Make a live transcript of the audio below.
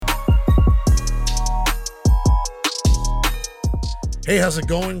Hey, how's it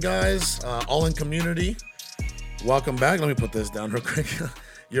going, guys? All in community. Welcome back. Let me put this down real quick.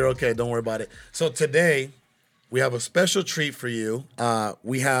 You're okay. Don't worry about it. So today, we have a special treat for you.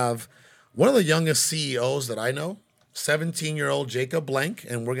 We have one of the youngest CEOs that I know, 17-year-old Jacob Blank,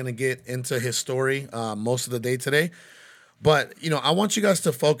 and we're going to get into his story most of the day today. But, I want you guys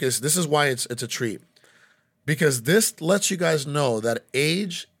to focus. This is why it's a treat. Because this lets you guys know that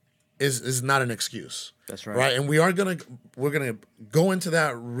age is not an excuse. That's right. Right, and we're gonna go into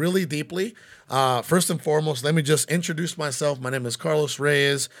that really deeply. First and foremost, let me just introduce myself. My name is Carlos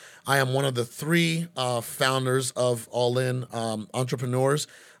Reyes. I am one of the three founders of All In Entrepreneurs.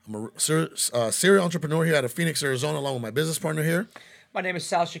 I'm a serial entrepreneur here out of Phoenix, Arizona, along with my business partner here. My name is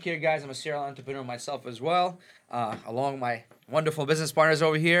Sal Shakir, guys. I'm a serial entrepreneur myself as well, along with my wonderful business partners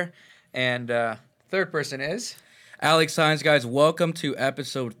over here. And third person is Alex Saenz, guys. Welcome to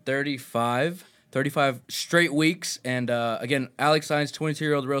episode 35. 35 straight weeks. And again, Alex Saenz,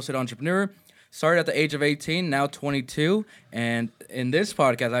 22-year-old real estate entrepreneur. Started at the age of 18, now 22. And in this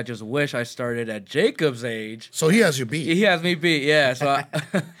podcast, I just wish I started at Jacob's age. So he has you beat. He has me beat, yeah. So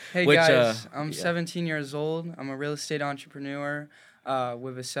Hey, guys, I'm 17 years old. I'm a real estate entrepreneur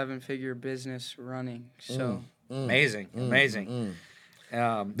with a 7-figure business running. So amazing.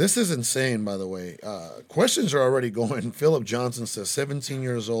 This is insane, by the way. Questions are already going. Philip Johnson says 17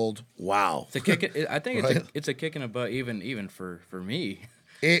 years old. Wow. it's a kick. I think Right? it's a kick in the butt, even for me.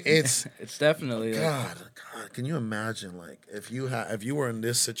 It's It's definitely God. Can you imagine, like, if you were in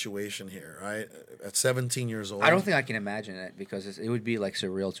this situation here, right, at 17 years old? I don't think I can imagine it because it would be like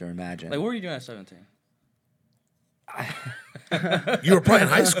surreal to imagine. like, what were you doing at 17? You were probably in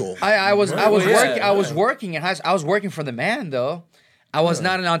high school. I was Yeah. working in high school. I was working for the man though. I was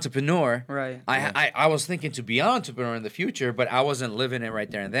not an entrepreneur. right. I was thinking to be an entrepreneur in the future, but I wasn't living it right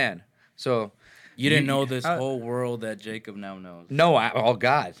there and then. So You didn't know this whole world that Jacob now knows. no, oh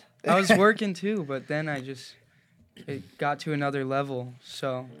God. I was working too, but then it got to another level.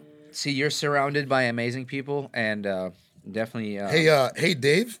 So See, you're surrounded by amazing people, and definitely. Hey,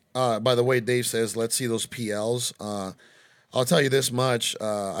 Dave. By the way, Dave says, let's see those PLs. I'll tell you this much.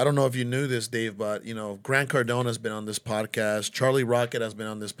 I don't know if you knew this, Dave, but, Grant Cardone has been on this podcast. Charlie Rocket has been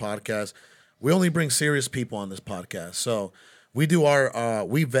on this podcast. We only bring serious people on this podcast. So we do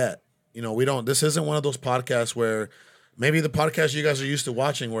we vet. This isn't one of those podcasts where maybe the podcast you guys are used to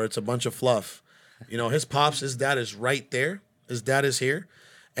watching where it's a bunch of fluff. His dad is right there. His dad is here.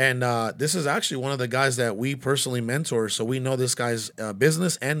 And this is actually one of the guys that we personally mentor. So we know this guy's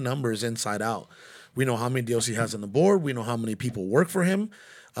business and numbers inside out. We know how many deals he has on the board. We know how many people work for him.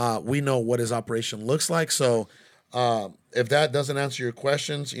 We know what his operation looks like. So if that doesn't answer your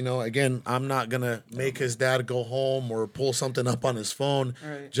questions, again, I'm not going to make his dad go home or pull something up on his phone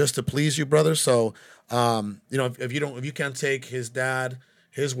just to please you, brother. So, if you can't take his dad,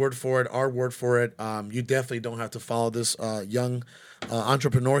 his word for it, our word for it, you definitely don't have to follow this young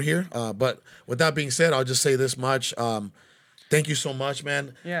entrepreneur here. But with that being said, I'll just say this much. Thank you so much,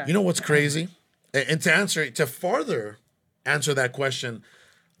 man. Yeah. You know what's crazy? And to further answer that question,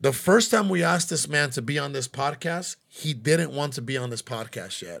 the first time we asked this man to be on this podcast, he didn't want to be on this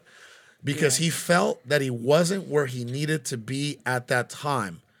podcast yet because he felt that he wasn't where he needed to be at that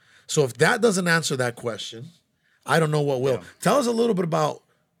time. So if that doesn't answer that question, I don't know what will. Yeah. Tell us a little bit about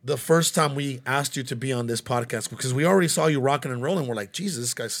the first time we asked you to be on this podcast, because we already saw you rocking and rolling. We're like, Jesus,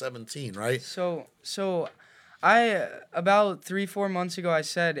 this guy's 17, right? So I about 3-4 months ago I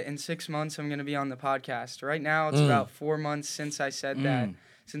said in 6 months I'm gonna be on the podcast. Right now it's about 4 months since I said that,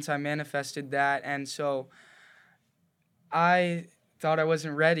 since I manifested that, and so I thought I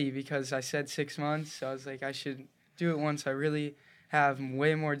wasn't ready because I said 6 months. So I was like, I should do it once I really have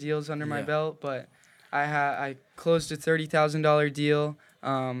way more deals under my belt. But I closed a $30,000 deal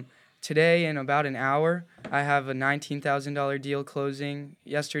today in about an hour. I have a $19,000 deal closing.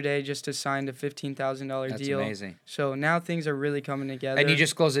 Yesterday just signed a $15,000 deal. That's amazing. So now things are really coming together. And you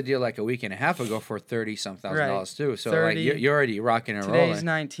just closed a deal like a week and a half ago for $30,000 Right. too. So 30. like you're already rocking and rolling. Today's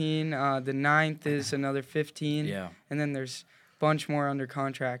 19. The 9th is another 15. Yeah. And then there's a bunch more under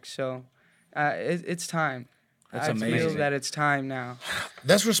contract. So it's time. That's I amazing. feel that it's time now.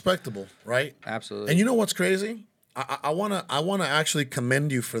 That's respectable, right? Absolutely. And you know what's crazy? I wanna actually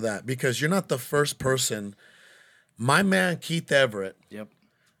commend you for that, because you're not the first person. My man Keith Everett, Yep.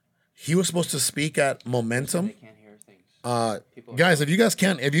 he was supposed to speak at Momentum. They can't hear things. Guys, if you guys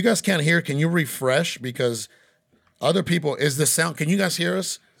can't hear, can you refresh? Because other people, is the sound? Can you guys hear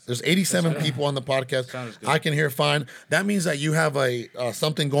us? There's 87 people on the podcast. Sounds good. I can hear fine. That means that you have a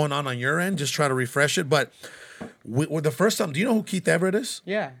something going on your end. Just try to refresh it. But the first time, do you know who Keith Everett is?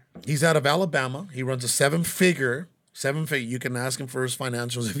 Yeah. He's out of Alabama. He runs a 7-figure You can ask him for his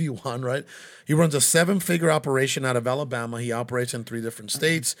financials if you want, right? He runs a 7-figure operation out of Alabama. He operates in 3 different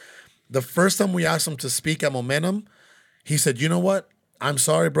states. The first time we asked him to speak at Momentum, he said, "You know what? I'm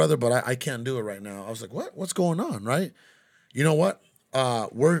sorry, brother, but I can't do it right now." I was like, "What? What's going on?" Right? You know what?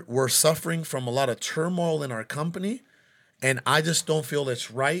 We're suffering from a lot of turmoil in our company, and I just don't feel it's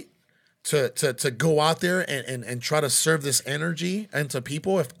right to go out there and try to serve this energy into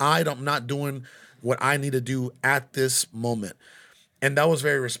people if I'm not doing what I need to do at this moment. And that was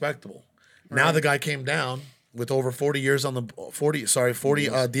very respectable. Right. Now the guy came down with over 40 deals on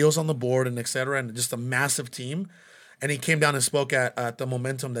the board and et cetera, and just a massive team. And he came down and spoke at the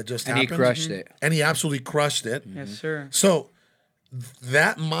Momentum that just happened. And he crushed it. And he absolutely crushed it. Yes, sir. So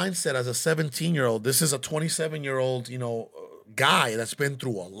that mindset as a 17-year-old, this is a 27-year-old, guy that's been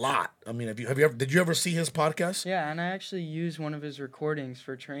through a lot. I mean, did you ever see his podcast? Yeah, and I actually use one of his recordings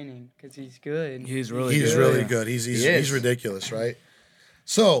for training because he's good. He's really good. He's ridiculous, right?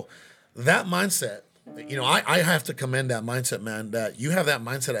 So that mindset, I have to commend that mindset, man, that you have that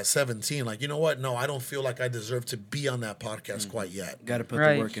mindset at 17. Like, you know what? No, I don't feel like I deserve to be on that podcast quite yet. Got to put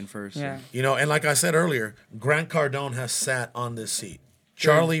the work in first. Yeah. And like I said earlier, Grant Cardone has sat on this seat.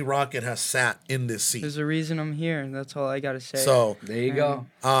 Charlie Rocket has sat in this seat. There's a reason I'm here. That's all I got to say. So there you go.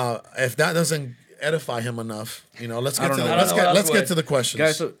 If that doesn't edify him enough, let's get to the questions,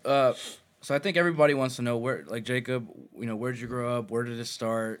 guys. So I think everybody wants to know where, like Jacob, where'd you grow up? Where did it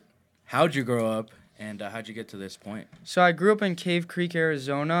start? How'd you grow up? And how'd you get to this point? So I grew up in Cave Creek,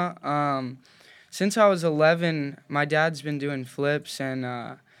 Arizona. Since I was 11, my dad's been doing flips,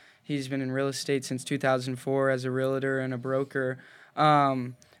 and he's been in real estate since 2004 as a realtor and a broker.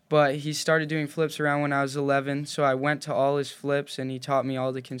 But he started doing flips around when I was 11, so I went to all his flips, and he taught me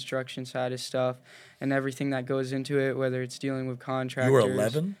all the construction side of stuff and everything that goes into it, whether it's dealing with contractors. You were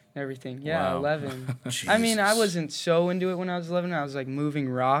 11? Everything. Yeah, wow. 11. I mean, I wasn't so into it when I was 11. I was, like, moving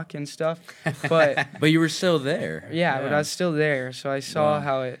rock and stuff. But but you were still there. Yeah, but I was still there, so I saw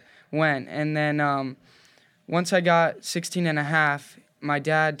how it went. And then once I got 16 and a half, my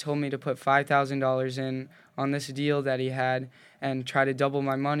dad told me to put $5,000 in on this deal that he had and try to double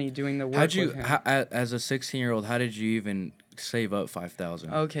my money doing the work with him. As a 16-year-old, how did you even save up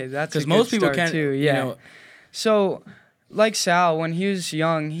 $5,000? Okay, that's a good most people start can't, too. Yeah. So, like Sal, when he was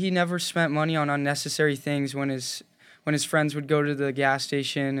young, he never spent money on unnecessary things when his friends would go to the gas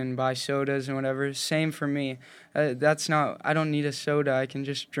station and buy sodas and whatever. Same for me. I don't need a soda. I can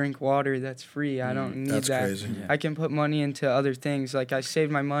just drink water that's free. I don't need that's that. Crazy. I can put money into other things. Like I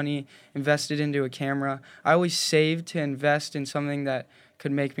saved my money, invested into a camera. I always saved to invest in something that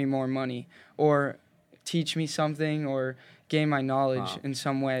could make me more money or teach me something or gain my knowledge in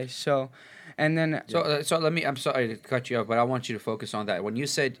some way. So, and then... So I'm sorry to cut you off, but I want you to focus on that. When you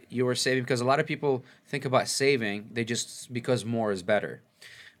said you were saving, because a lot of people think about saving, because more is better.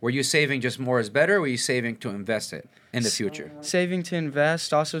 Were you saving just more is better, or were you saving to invest it in the future? Saving to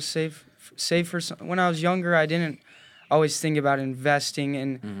invest, also save for when I was younger, I didn't always think about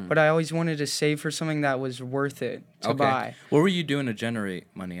investing, but I always wanted to save for something that was worth it to buy. What were you doing to generate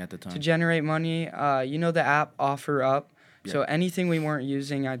money at the time? To generate money, the app OfferUp. Yeah. So anything we weren't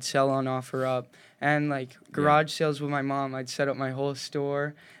using, I'd sell on OfferUp. And like garage sales with my mom, I'd set up my whole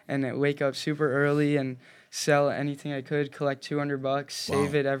store and I'd wake up super early and sell anything I could, collect $200,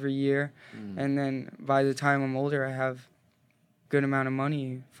 save it every year. And then by the time I'm older, I have good amount of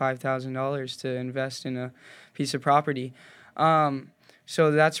money, $5,000 to invest in a piece of property.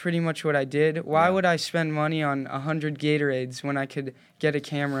 So that's pretty much what I did. Why would I spend money on 100 Gatorades when I could get a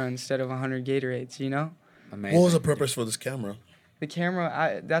camera instead of 100 Gatorades, Amazing. What was the purpose for this camera? The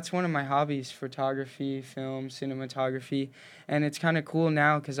camera, that's one of my hobbies, photography, film, cinematography. And it's kind of cool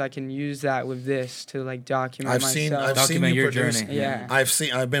now because I can use that with this to like document myself. I've seen your produce. journey. Yeah.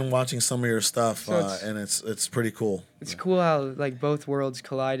 I've been watching some of your stuff, So and it's pretty cool. It's cool how like both worlds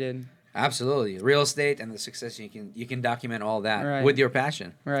collided. Absolutely. Real estate and the success, you can document all that with your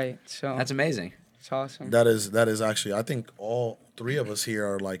passion. Right. So that's amazing. It's awesome. That is actually, I think all 3 of us here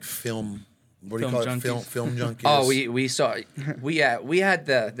are like film. What do you call it? Film junkies. Oh, we saw we had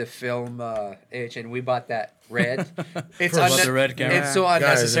the film and we bought that red. It's the red camera. It's so Guys,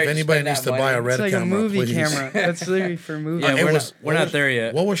 unnecessary. if anybody needs to buy a red it's like camera, a movie please. camera. That's literally for movies. Yeah, we're not there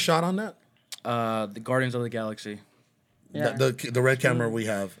yet. What was shot on that? The Guardians of the Galaxy. Yeah. The red camera we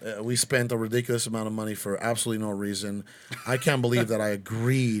have. We spent a ridiculous amount of money for absolutely no reason. I can't believe that I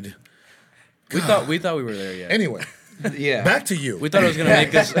agreed. We thought we were there yet. Anyway. Yeah. Back to you. We thought it was gonna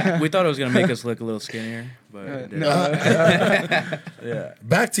make us. We thought it was gonna make us look a little skinnier, but it didn't. Yeah.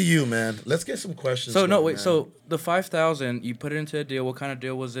 Back to you, man. Let's get some questions. So no, going, wait. man. So the 5,000, you put it into a deal. What kind of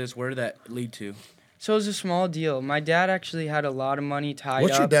deal was this? Where did that lead to? So it was a small deal. My dad actually had a lot of money tied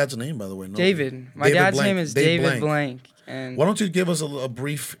What's up. your dad's name, by the way? No. David. My David dad's Blank. name is Dave David Blank. Blank. And Why don't you give us a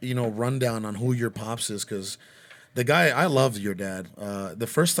brief, rundown on who your pops is? Because the guy, I love your dad. The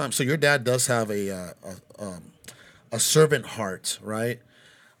first time, so your dad does have a servant heart, right?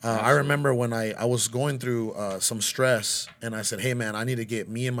 I remember when I was going through some stress, and I said, "Hey, man, I need to get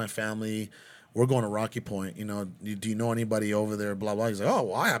me and my family. We're going to Rocky Point. Do you know anybody over there? Blah blah." He's like, "Oh,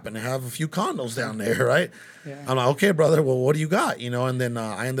 well, I happen to have a few condos down there, right?" Yeah. I'm like, "Okay, brother. Well, what do you got?" And then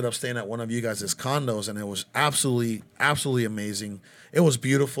I ended up staying at one of you guys' condos, and it was absolutely amazing. It was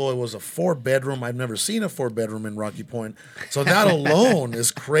beautiful. It was a 4-bedroom. I've never seen a 4-bedroom in Rocky Point, so that alone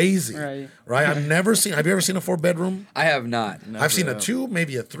is crazy, Right. I've never seen. Have you ever seen a 4-bedroom? I have not. I've seen a 2,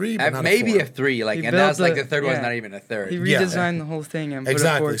 maybe a 3, but not Maybe a a 4. 3, He and that's built like the- the third one's yeah. not even a third. he Yeah. redesigned the whole thing and put a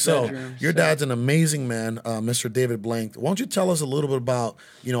Exactly. fourth So bedroom. your dad's an amazing man, Mr. David Blank. Why don't you tell us a little bit about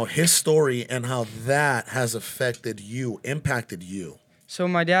his story and how that has impacted you? So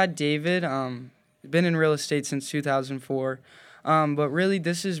my dad, David, been in real estate since 2004. But really,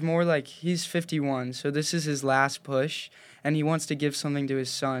 this is more like he's 51, so this is his last push, and he wants to give something to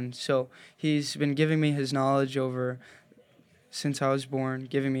his son. So he's been giving me his knowledge since I was born,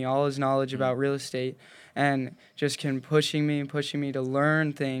 giving me all his knowledge about real estate, and just pushing me to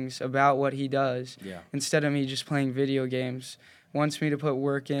learn things about what he does. Yeah. Instead of me just playing video games. Wants me to put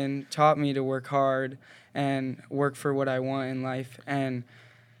work in, taught me to work hard and work for what I want in life, and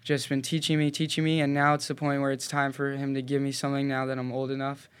just been teaching me, and now it's the point where it's time for him to give me something now that I'm old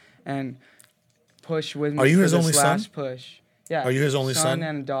enough, and push with me. Are you for his this only son? last push. Yeah. Are you his only son?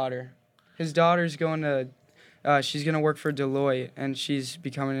 and a daughter. His daughter's going to, she's going to work for Deloitte, and she's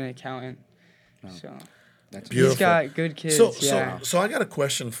becoming an accountant. So That's Beautiful. he's got good kids. So I got a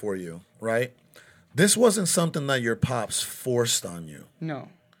question for you, right? This wasn't something that your pops forced on you. No.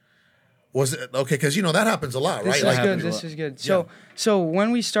 Was it okay? Because that happens a lot, This right? is good. happens a This lot. is good. So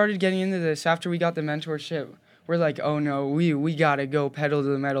when we started getting into this, after we got the mentorship, we're like, oh no, we gotta go pedal to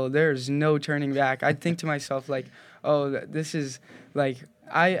the metal. There's no turning back. I'd think to myself like, oh, this is like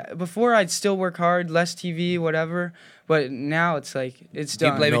before I'd still work hard, less TV, whatever, but now it's like it's Do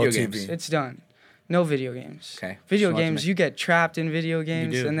you done. play No video TV. games? It's done. No video games. Okay. Video Just wanted to games, make- you get trapped in video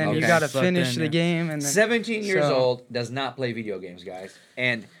games, do. and then you Okay. gotta Sucked finish in, the yeah. game, and then 17 years So- old, does not play video games, guys.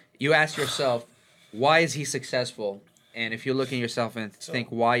 And you ask yourself, why is he successful? And if you look at yourself and think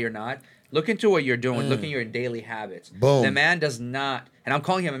why you're not, look into what you're doing. Look at your daily habits. Boom. The man does not, and I'm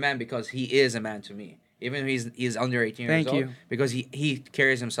calling him a man because he is a man to me. Even if he's under 18 years Thank old. you. Because he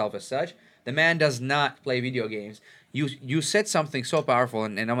carries himself as such. The man does not play video games. You said something so powerful,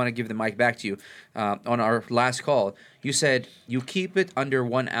 and I'm going to give the mic back to you. On our last call, you said you keep it under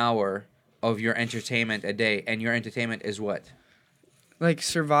 1 hour of your entertainment a day, and your entertainment is what? like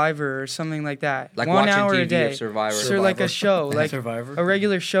Survivor or something like that. Like 1 watching hour TV a day. of Survivor. So like a show, like Survivor. a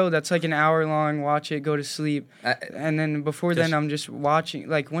regular show that's like an hour long. Watch it, go to sleep, Uh, and then before then I'm just watching.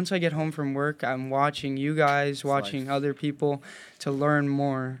 Like once I get home from work, I'm watching you guys, watching other people to learn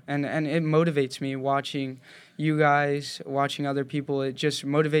more, and it motivates me watching you guys, watching other people. It just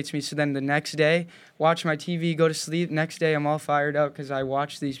motivates me. So then the next day, watch my TV, go to sleep. Next day, I'm all fired up because I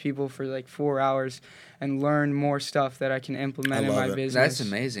watched these people for like 4 hours and learn more stuff that I can implement I in love my it. business. That's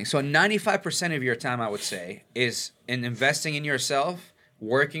amazing. So 95% of your time, I would say, is in investing in yourself,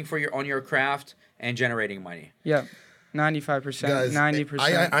 working on your craft, and generating money. Yep. 95%, Guys, 90%.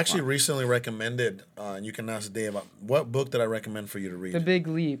 I actually recently recommended, and you can ask Dave, what book did I recommend for you to read? The Big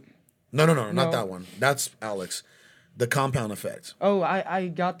Leap. No, not No. that one. That's Alex. The Compound Effect. Oh,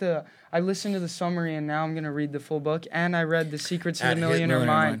 I listened to the summary and now I'm going to read the full book. And I read The Secrets of At the Hit Millionaire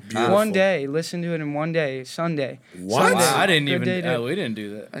Millionaire Mind. Beautiful. One day. Listened to it in one day. Sunday. What? Sunday. Wow, I didn't Good even. day to- We didn't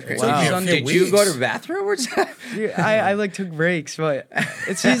do that. Okay. Took me a Wow. few Did you go weeks. to bathrooms? Dude, I like took breaks, but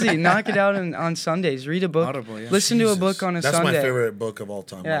it's easy. Knock it out on Sundays. Read a book. Audible, yeah. Listen to a Jesus. book on a That's Sunday. my favorite book of all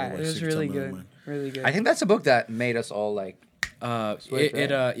time. Yeah, by it the way, was Secrets of really the good. Millionaire Mind. Really good. I think that's a book that made us all like, It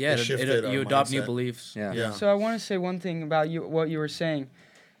shifted our you adopt new mindset. beliefs. Yeah. Yeah. So I want to say one thing about what you were saying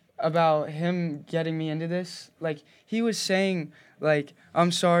about him getting me into this. Like he was saying, like,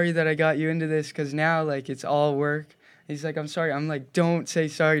 I'm sorry that I got you into this because now like it's all work. He's like, I'm sorry. I'm like, don't say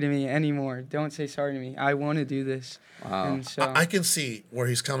sorry to me anymore. Don't say sorry to me. I want to do this. Wow. And so I can see where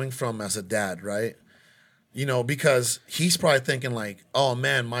he's coming from as a dad, right? Because he's probably thinking like, oh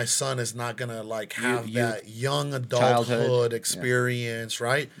man, my son is not gonna like have that young adulthood Childhood. experience,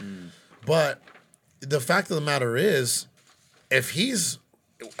 right? But the fact of the matter is, if he's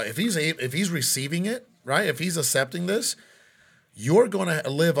receiving it, right? If he's accepting this, you're gonna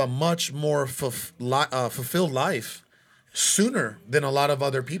live a much more fulfilled life. sooner than a lot of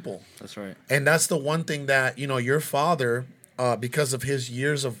other people. That's right. And that's the one thing that, your father, because of his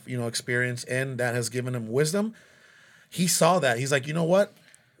years of, experience and that has given him wisdom, he saw that. He's like, you know what?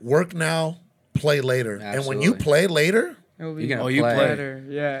 Work now, play later. And when you Absolutely. play later, It'll be You're gonna you play. play. better.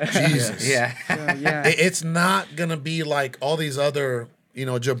 Yeah. Jesus. Yeah. So, yeah. It's not going to be like all these other,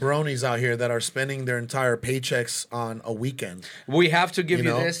 jabronis out here that are spending their entire paychecks on a weekend. We have to give You you,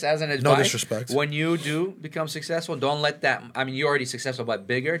 know? this as an No advice. disrespect. When you do become successful, don't let that. I mean, you're already successful, but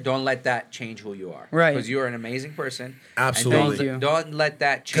bigger. Don't let that change who you are. Right. Because you're an amazing person. and Absolutely. Thank you. Don't let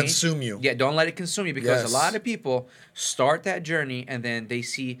that change. Consume you. Yeah. Don't let it consume you because Yes. a lot of people start that journey and then they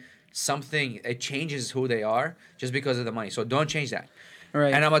see something. It changes who they are just because of the money. So don't change that.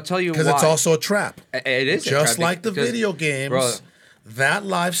 Right. And I'm gonna tell you why. Because it's also a trap. It is a Just trap like the because- video games, bro, that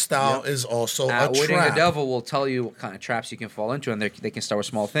lifestyle is also a Outwitting trap. the Devil will tell you what kind of traps you can fall into, and they can start with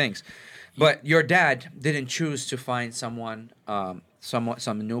small things. But your dad didn't choose to find some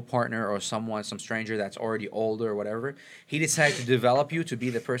new partner or some stranger that's already older or whatever. He decided to develop you to be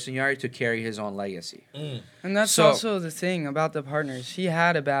the person you are to carry his own legacy. And that's So- also the thing about the partners. He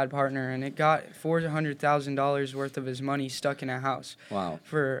had a bad partner, and it got $400,000 worth of his money stuck in a house. Wow.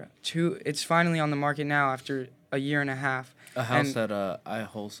 It's finally on the market now after a year and a half. A house And- that I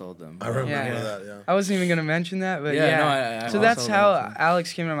wholesaled them. I remember Yeah. that, yeah. I wasn't even gonna mention that, but Yeah, yeah. no, I so that's also how mentioned.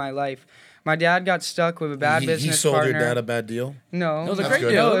 Alex came into my life. My dad got stuck with a bad he business sold partner. your dad a bad deal? No, It was a That's great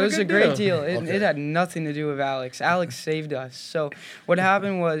good. deal. No, it was a good great deal. It, Okay. it had nothing to do with Alex. Alex saved us. So what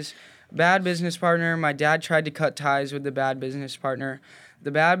happened was, bad business partner. My dad tried to cut ties with the bad business partner.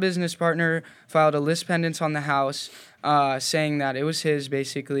 The bad business partner filed a list pendants on the house, saying that it was his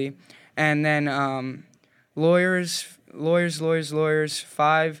basically, and then lawyers,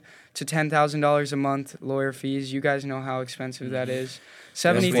 $5,000 to $10,000 a month lawyer fees. You guys know how expensive that is.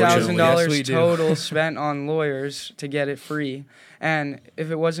 $70,000 Yes, we do. total spent on lawyers to get it free. And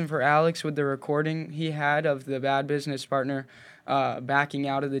if it wasn't for Alex with the recording he had of the bad business partner backing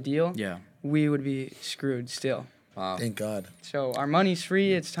out of the deal, Yeah. we would be screwed still. Wow. Thank God. So our money's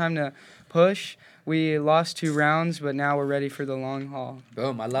free. It's time to push. We lost 2 rounds, but now we're ready for the long haul.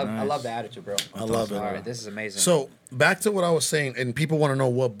 Boom. I love Nice. the attitude, bro. I love it. All right, this is amazing. So back to what I was saying, and people want to know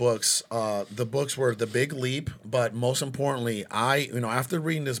what books. The books were The Big Leap, but most importantly, after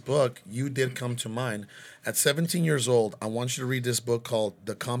reading this book, you did come to mind. At 17 years old, I want you to read this book called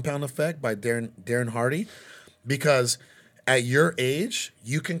The Compound Effect by Darren Hardy, because at your age,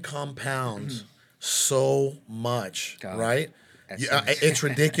 you can compound so much, God. right? That's It's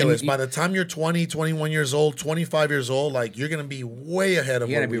ridiculous. By the time you're 20, 21 years old, 25 years old, like you're going to be way ahead of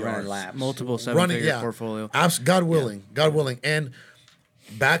you gotta where be we running are. laps. Multiple seven-figure portfolio. God willing. God willing. And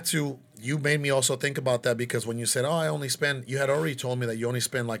back to, you made me also think about that, because when you said, you had already told me that you only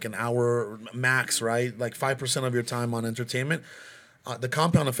spend like an hour max, right? Like 5% of your time on entertainment. The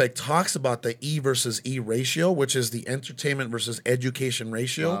Compound Effect talks about the E versus E ratio, which is the entertainment versus education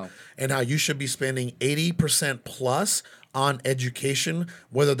ratio, Wow. and how you should be spending 80% plus on education,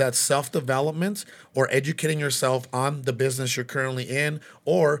 whether that's self-development or educating yourself on the business you're currently in,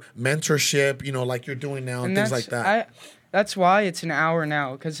 or mentorship, like you're doing now, and things like that. That's why it's an hour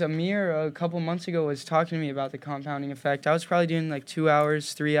now, because Amir a couple months ago was talking to me about the compounding effect. I was probably doing like 2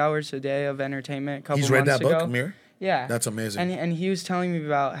 hours, 3 hours a day of entertainment a couple He's read months that ago. book, Amir? Yeah. That's amazing. And he was telling me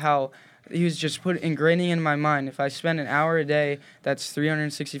about how he was just ingraining in my mind, if I spend an hour a day, that's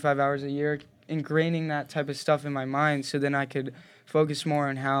 365 hours a year, ingraining that type of stuff in my mind, so then I could focus more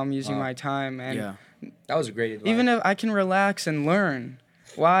on how I'm using Wow. my time. And Yeah. That was a great advice. even if I can relax and learn,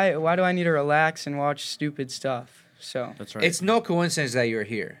 why do I need to relax and watch stupid stuff? So That's right. It's no coincidence that you're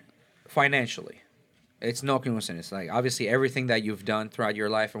here, financially. It's no coincidence. Like, obviously, everything that you've done throughout your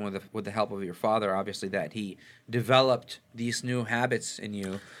life, and with the help of your father, obviously, that he developed these new habits in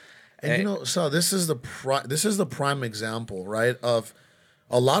you. And so this is the prime example, right? Of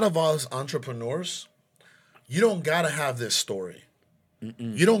a lot of us entrepreneurs, you don't gotta have this story.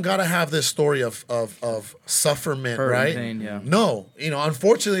 You don't gotta have this story of sufferment, Hurt and right? pain, yeah. No,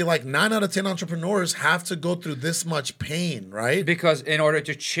 unfortunately, like 9 out of 10 entrepreneurs have to go through this much pain, right? Because in order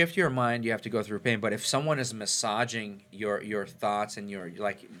to shift your mind, you have to go through pain. But if someone is massaging your thoughts and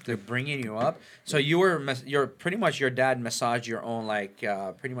they're bringing you up, so you're pretty much, your dad massaged your own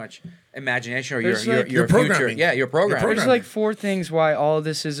pretty much imagination or There's your like- your Your future. programming. Yeah, your programming. Your there's like 4 things why all of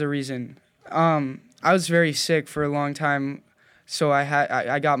this is a reason. I was very sick for a long time, so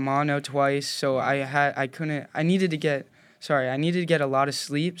I got mono twice. So I needed to get a lot of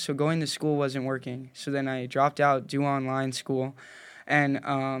sleep. So going to school wasn't working. So then I dropped out, do online school, and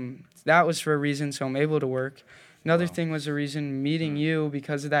that was for a reason. So I'm able to work. Another thing was a reason, meeting you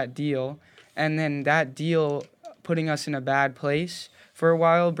because of that deal, and then that deal putting us in a bad place for a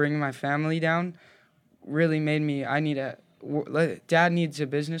while, bringing my family down, really made me, Dad needs a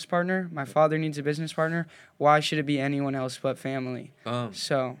business partner. My father needs a business partner. Why should it be anyone else but family?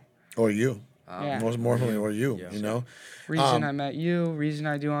 So, Or you. yeah. Most importantly, or you, Yeah. you know? Reason I met you, reason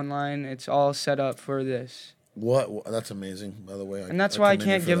I do online, it's all set up for this. That's amazing, by the way. And that's why I commend you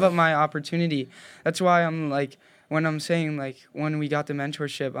can't for give that. up my opportunity. That's why I'm like, when I'm saying like, when we got the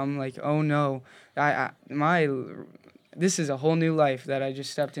mentorship, I'm like, oh no, this is a whole new life that I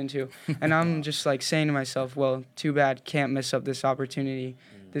just stepped into. And I'm just like saying to myself, well, too bad, can't miss up this opportunity.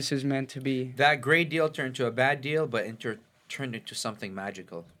 This is meant to be. That great deal turned to a bad deal, but turned into something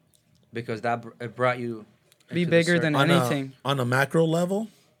magical, because it brought you Be into the bigger circle. than anything. On a macro level,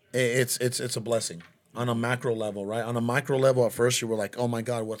 it's a blessing. On a macro level, right? On a micro level, at first you were like, "Oh my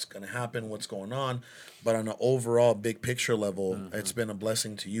God, what's going to happen? What's going on?" But on an overall big picture level, it's been a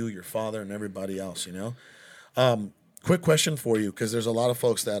blessing to you, your father, and everybody else. You know. Quick question for you, because there's a lot of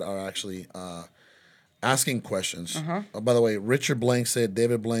folks that are actually asking questions. By the way, Richard Blank said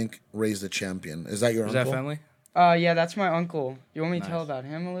David Blank raised a champion. Is that your Is uncle? that family? Yeah, that's my uncle. You want me to tell Nice. about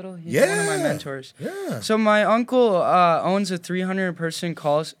him a little? He's one of my Yeah. mentors. Yeah. So my uncle owns a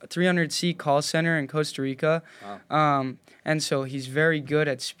 300 seat call center in Costa Rica. And so he's very good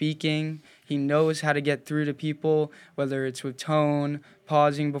at speaking. He knows how to get through to people, whether it's with tone,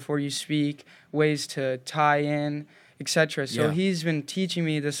 pausing before you speak, ways to tie in, etc. So Yeah. he's been teaching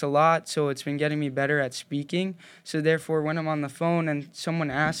me this a lot, so it's been getting me better at speaking. So therefore, when I'm on the phone and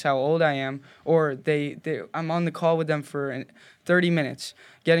someone asks how old I am, or I'm on the call with them for 30 minutes,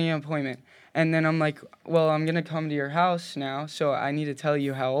 getting an appointment, and then I'm like, well, I'm going to come to your house now, so I need to tell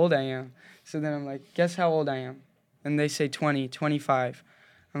you how old I am. So then I'm like, guess how old I am? And they say 20, 25.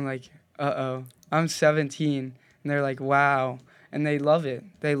 I'm like, uh-oh, I'm 17. And they're like, wow. And they love it.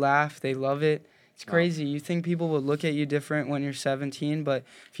 They laugh. They love it. It's crazy. You think people will look at you different when you're 17, but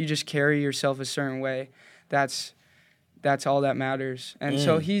if you just carry yourself a certain way, that's all that matters. And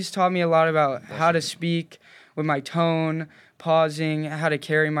so he's taught me a lot about how to speak with my tone, pausing, how to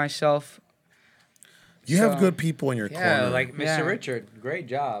carry myself. You have So- good people in your Yeah, corner. like Mr. Yeah. Richard, great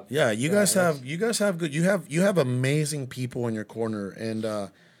job. Yeah, you guys that's- have good. You have amazing people in your corner, and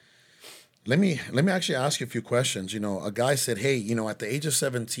let me actually ask you a few questions. You know, a guy said, "Hey, you know, at the age of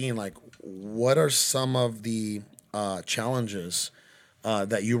 17, like, what are some of the challenges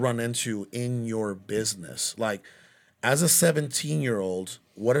that you run into in your business? Like, as a 17-year-old,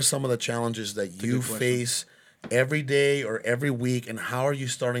 what are some of the challenges that you face every day or every week, and how are you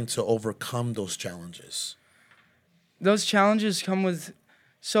starting to overcome those challenges?" Those challenges come with,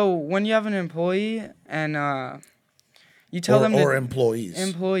 so when you have an employee and you tell them or to, employees.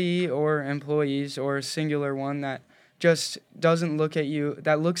 or a singular one that just doesn't look at you,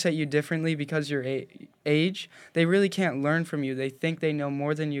 that looks at you differently because your age, they really can't learn from you. They think they know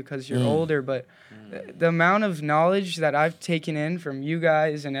more than you because you're older, but the amount of knowledge that I've taken in from you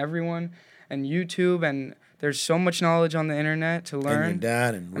guys and everyone and YouTube, and there's so much knowledge on the internet to learn. And your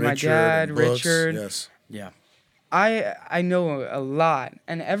dad and And my Richard dad, and books. Richard. Yes. Yeah. I know a lot,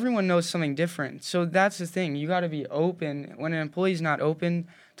 and everyone knows something different. So that's the thing. You got to be open. When an employee's not open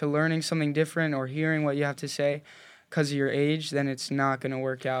to learning something different or hearing what you have to say because of your age, then it's not going to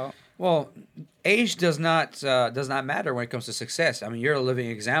work out. Well, age does not matter when it comes to success. I mean, you're a living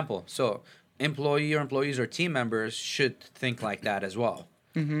example. So employees or team members should think like that as well.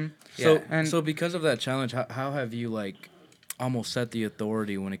 Mm-hmm. So, Yeah. And- so because of that challenge, how have you like almost set the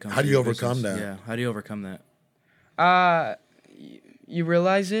authority when it comes? How to do you your overcome business? that? Yeah. How do you overcome that? You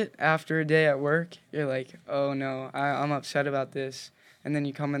realize it after a day at work. You're like, oh no, I'm upset about this. And then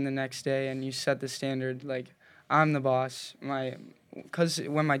you come in the next day and you set the standard. Like, I'm the boss. Because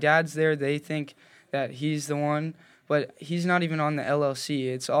when my dad's there, they think that he's the one, but he's not even on the LLC.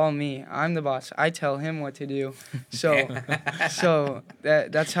 It's all me. I'm the boss. I tell him what to do. So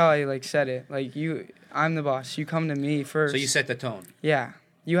that's how I like said it. Like, I'm the boss. You come to me first. So you set the tone. Yeah.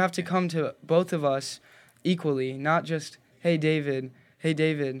 You have to come to both of us equally, not just, hey, David.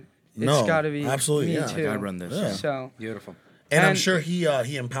 It's No, got to be absolutely, me yeah. too. I run this. Yeah. So, Beautiful. And I'm And- sure he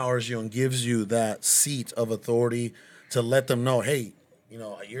empowers you and gives you that seat of authority to let them know, hey, you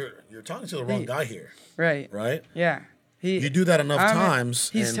know, you're talking to the wrong Hey. guy here, right. right? Yeah. You do that enough times.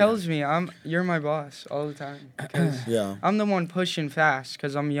 He and- tells me, you're my boss all the time. Because Yeah. I'm the one pushing fast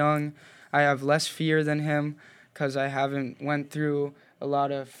because I'm young. I have less fear than him because I haven't went through a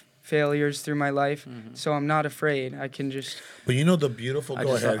lot of failures through my life. So I'm not afraid. I can just... But you know the beautiful. I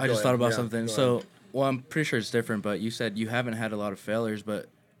Go just, ahead. I go just ahead. thought about Yeah, something. go So, ahead. well, I'm pretty sure it's different, but you said you haven't had a lot of failures. But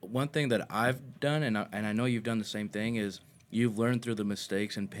one thing that I've done, and I know you've done the same thing, is you've learned through the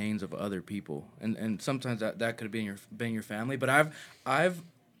mistakes and pains of other people, and sometimes that could have been your family. But I've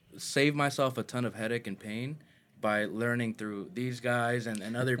saved myself a ton of headache and pain by learning through these guys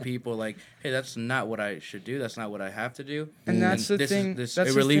and other people. Like, hey, that's not what I should do. That's not what I have to do. And that's the thing. It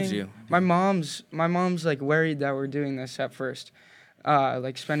That's relieves the thing. you. My mom's like worried that we're doing this at first,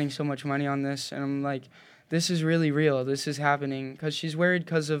 like spending so much money on this, and I'm like, this is really real. This is happening because she's worried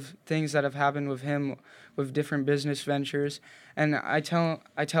because of things that have happened with him, with different business ventures. And I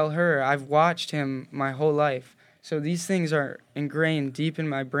tell her I've watched him my whole life. So these things are ingrained deep in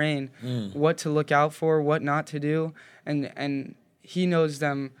my brain, what to look out for, what not to do, and he knows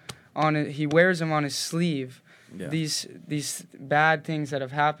them on it. He wears them on his sleeve. Yeah. These bad things that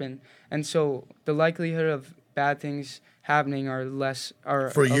have happened, and so the likelihood of bad things happening are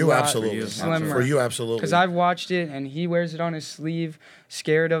For you, lot absolutely. slimmer. For you, absolutely. Because I've watched it, and he wears it on his sleeve,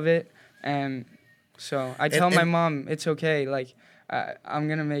 scared of it, and so I tell my mom it's okay. Like, I'm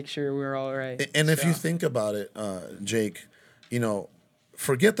gonna make sure we're all right. And if you think about it, Jake,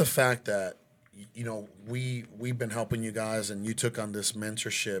 forget the fact that we've been helping you guys, and you took on this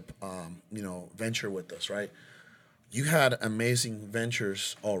mentorship, venture with us, right? You had amazing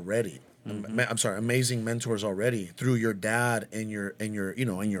ventures already. I'm sorry, amazing mentors already through your dad and your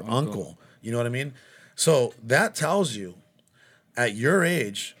uncle. You know what I mean? So that tells you, at your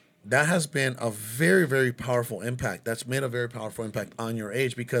age, that has been a very, very powerful impact. That's made a very powerful impact on your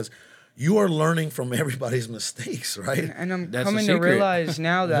age because you are learning from everybody's mistakes, right? And I'm That's coming the to secret. realize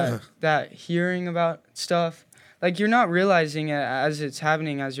now that hearing about stuff, like, you're not realizing it as it's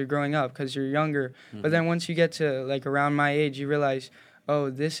happening as you're growing up because you're younger. But then once you get to, like, around my age, you realize,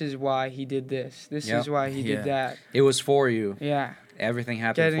 oh, this is why he did this. This Yep. is why he Yeah. did that. It was for you. Yeah. Everything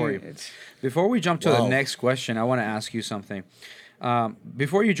happened for you. It's Before we jump to Wow. the next question, I want to ask you something.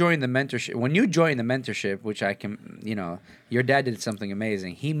 Before you joined the mentorship, when you joined the mentorship, which I can, your dad did something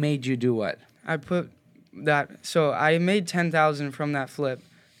amazing. He made you do what? I put that. So I made 10,000 from that flip,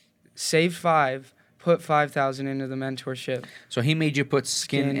 saved 5, put 5,000 into the mentorship. So he made you put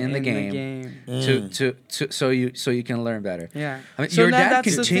skin in the game. To so you can learn better. Yeah. I mean, So your that- dad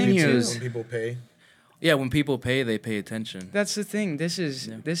that's the thing, too. continues. When people pay. Yeah, when people pay, they pay attention. That's the thing. This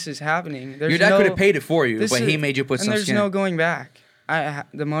is happening. There's Your dad no, could have paid it for you, this but is- he made you put and some there's skin. no going back.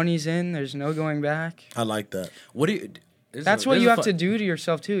 The money's in. There's no going back. I like that. What do you? That's what you have to do to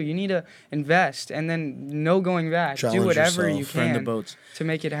yourself too. You need to invest and then no going back. Challenge do whatever yourself. you Friend the can boats. to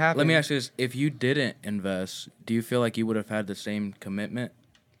make it happen. Let me ask you this: if you didn't invest, do you feel like you would have had the same commitment?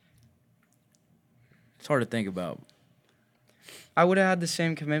 It's hard to think about. I would have had the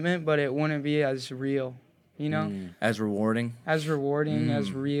same commitment, but it wouldn't be as real. As rewarding. As rewarding,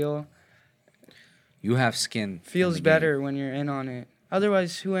 as real. You have skin. in Feels the game. better when you're in on it.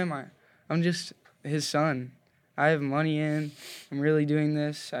 Otherwise, who am I? I'm just his son. I have money in. I'm really doing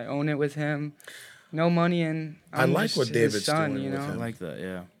this. I own it with him. No money in. I I'm like just what his David's son, doing you with know? I him. like that.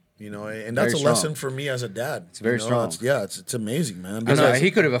 Yeah. And that's Very a lesson strong. for me as a dad. It's very strong. It's amazing, man. I know, Because he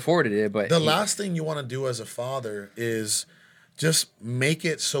could have afforded it, but the last thing you want to do as a father is just make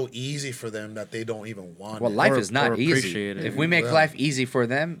it so easy for them that they don't even want well, it. life Or- is not or easy. appreciate it. If we make Yeah. life easy for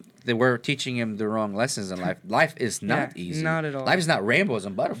them, then we're teaching them the wrong lessons in life. Life is not Yeah, easy. not at all. Life is not rainbows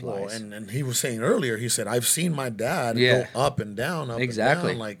and Well, butterflies. and he was saying earlier, he said, I've seen my dad Yeah. go up and down, up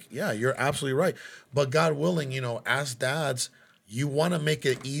Exactly. and down. Like, yeah, you're absolutely right. But God willing, as dads, you want to make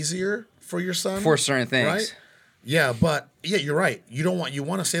it easier for your son. For certain things. Right? Yeah, but yeah, you're right. You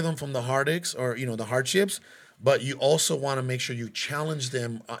want to save them from the heartaches or, the hardships, but you also want to make sure you challenge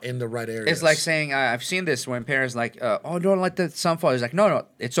them in the right areas. It's like saying, I've seen this when parents don't let the son fall. It's like, no,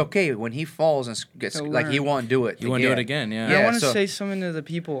 it's okay. When he falls and gets, He'll like, he learn. won't do it. You want to do it again? Yeah. And I Yeah, want to so- say something to the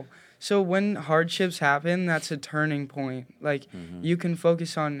people. So when hardships happen, that's a turning point. Like, you can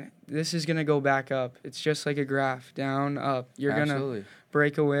focus on, this is going to go back up. It's just like a graph, down, up. You're going to Absolutely.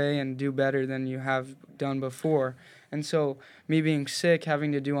 break away and do better than you have done before. And so me being sick,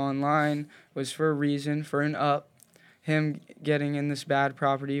 having to do online was for a reason, for an up. Him getting in this bad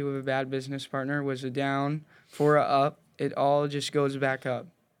property with a bad business partner was a down, for a up. It all just goes back up.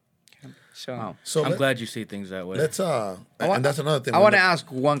 So Wow. so I'm glad you see things that way. let's and that's another thing. I want to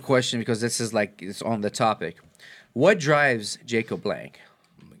ask one question because this is it's on the topic. What drives Jacob Blank?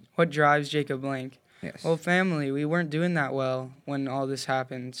 what drives Jacob Blank? Yes. Well, family. We weren't doing that well when all this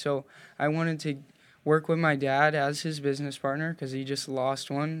happened. So I wanted to work with my dad as his business partner because he just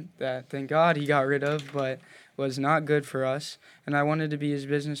lost one that, thank God, he got rid of, but was not good for us. And I wanted to be his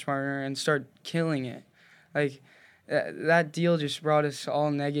business partner and start killing it. Like, that deal just brought us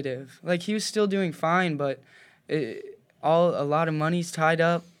all negative. Like, he was still doing fine, but a lot of money's tied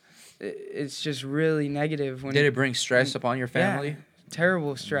up. it's just really negative. When Did it bring stress upon your family? Yeah,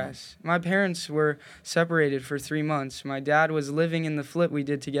 terrible stress. My parents were separated for 3 months. My dad was living in the flip we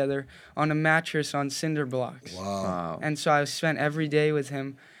did together on a mattress on cinder blocks. Wow. Wow. And so I spent every day with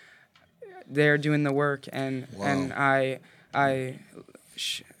him there doing the work, and I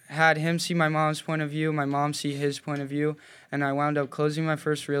had him see my mom's point of view, my mom see his point of view, and I wound up closing my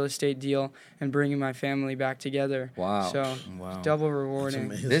first real estate deal and bringing my family back together. Wow. So Wow. double That's rewarding.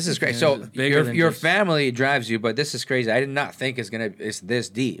 amazing. This is great. Yeah, So it's bigger than your just- family drives you, but this is crazy. I did not think it's this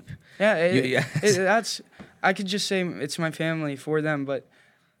deep. Yeah, Yeah. that's. I could just say it's my family for them, but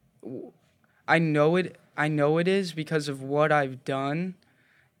I know it. I know it is because of what I've done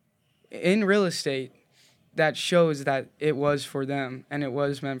in real estate. That shows that it was for them and it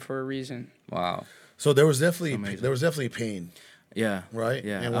was meant for a reason. Wow. So there was definitely Amazing. pain, Yeah. right?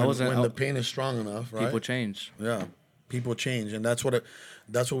 Yeah. And I when, wasn't. when the pain is strong enough, right? People change. Yeah, people change, and that's what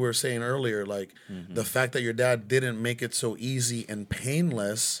we were saying earlier. Like the fact that your dad didn't make it so easy and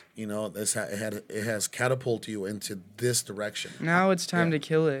painless, you know, it has catapulted you into this direction. Now it's time to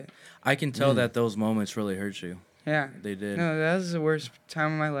kill it. I can tell that those moments really hurt you. Yeah. They did. No, that was the worst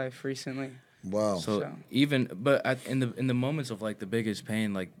time of my life recently. Wow. So So- in the moments of like the biggest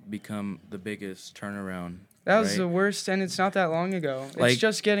pain, like become the biggest turnaround. That was right? the worst, and it's not that long ago. Like- It's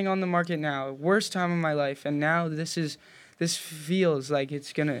just getting on the market now. Worst time of my life, and now this feels like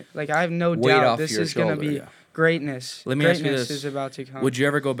it's gonna. Like I have no Weight doubt off this your is gonna shoulder, be yeah. greatness. Let me ask you Greatness this. is about to come. Would you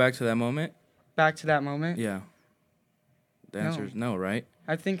ever go back to that moment? Back to that moment? Yeah. The No. answer is no, right?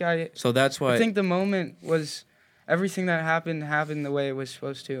 I think I So that's why. think the moment was everything that happened the way it was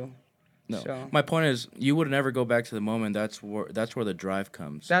supposed to. No. So- My point is, you would never go back to the moment. That's where the drive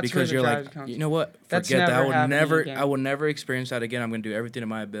comes. That's because where the you're drive like, comes. you know what? That's Forget that. never happening again. I will never experience that again. I'm going to do everything in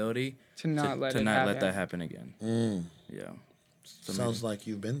my ability To not let it not happen. let that happen again. Yeah. It's Sounds amazing. like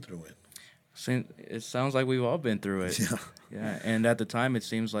you've been through it. It sounds like we've all been through it. Yeah. Yeah. And at the time, it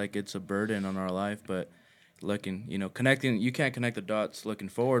seems like it's a burden on our life, but connecting, you can't connect the dots looking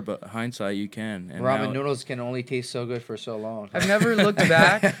forward, but hindsight, you can. And Ramen now- noodles can only taste so good for so long. I've never looked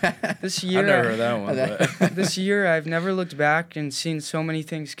back this year. I've never heard that one. But This year, I've never looked back and seen so many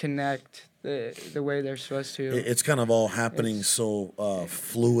things connect the way they're supposed to. It's kind of all happening so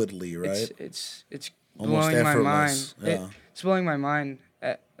fluidly, right? It's Almost blowing my mind. effortless, yeah. It's blowing my mind.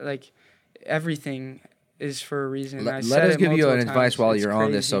 Like everything is for a reason. I Let said us it give you multiple an advice times. while It's you're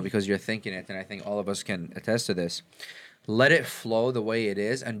on this, crazy. though, because you're thinking it, and I think all of us can attest to this. Let it flow the way it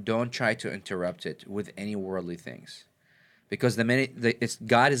is, and don't try to interrupt it with any worldly things, because the minute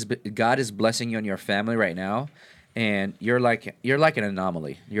God is blessing you and your family right now, and you're like an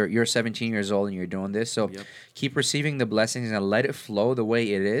anomaly. You're 17 years old and you're doing this, so Yep. keep receiving the blessings and let it flow the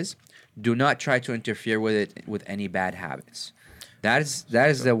way it is. Do not try to interfere with it with any bad habits. That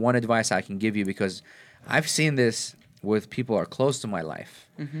is the one advice I can give you, because I've seen this with people who are close to my life,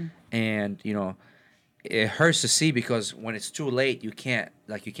 and it hurts to see, because when it's too late, you can't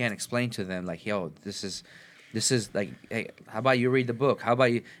explain to them like, yo, this is like, hey, how about you read the book? How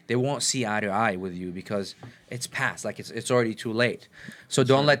about you? They won't see eye to eye with you because it's past, like it's already too late. So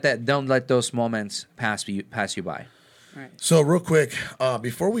don't let those moments pass you by. So real quick,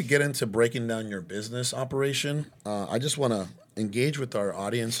 before we get into breaking down your business operation, I just want to engage with our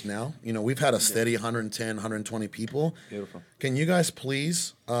audience now. We've had a steady 110, 120 people. Beautiful. Can you guys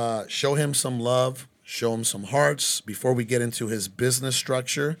please show him some love, show him some hearts before we get into his business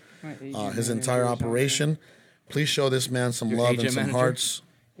structure, My agent his manager entire is on operation? Please show this man some Your love and agent some manager? hearts.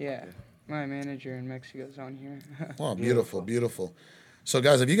 Yeah, my manager in Mexico is on here. Oh, beautiful, beautiful. So,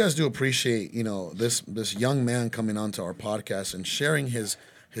 guys, if you guys do appreciate, this young man coming onto our podcast and sharing his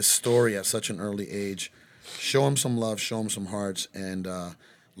story at such an early age, show him some love, show him some hearts, and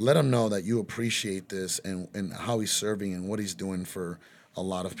let him know that you appreciate this and how he's serving and what he's doing for a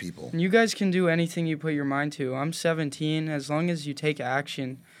lot of people. You guys can do anything you put your mind to. I'm 17. As long as you take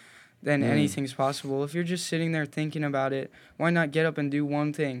action, then anything's possible. If you're just sitting there thinking about it, why not get up and do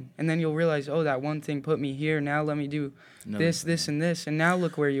one thing? And then you'll realize, oh, that one thing put me here. Now let me do this, and this. And now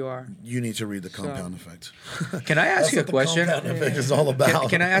look where you are. You need to read the Compound Effect. Can I ask That's you a what the question? Compound Effect is all about.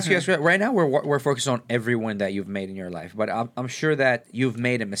 Can I ask you guys, right now we're focused on every win that you've made in your life, but I'm sure that you've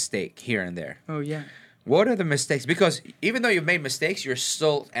made a mistake here and there. Oh, yeah. What are the mistakes? Because even though you've made mistakes, you're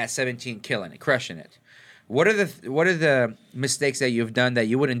still at 17 killing it, crushing it. What are the mistakes that you've done that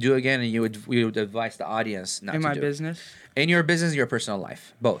you wouldn't do again, and you would advise the audience not In to my do? business. In your business, your personal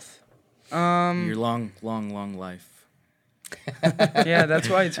life, both. your long life. Yeah, that's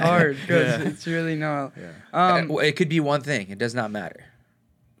why it's hard, because it's really not. It could be one thing. It does not matter,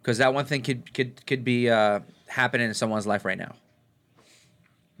 because that one thing could be happening in someone's life right now.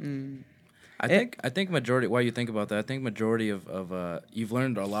 I think majority. Why you think about that? I think majority of you've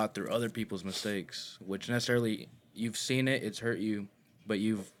learned a lot through other people's mistakes, which necessarily you've seen it, it's hurt you, but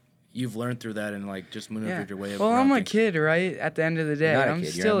you've learned through that and like just maneuvered your way. Well, around I'm a things. kid, right? At the end of the day, You're not a I'm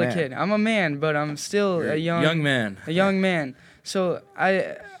kid, you're still a a man. kid. I'm a man, but I'm still You're a young man. a young man. So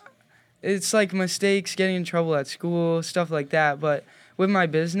it's like mistakes, getting in trouble at school, stuff like that. But with my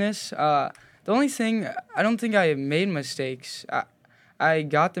business, the only thing, I don't think I made mistakes. I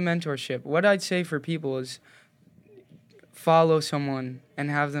got the mentorship. What I'd say for people is follow someone and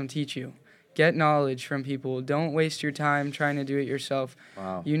have them teach you. Get knowledge from people. Don't waste your time trying to do it yourself.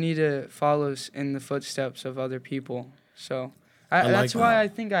 Wow. You need to follow in the footsteps of other people. So I like that's why that. I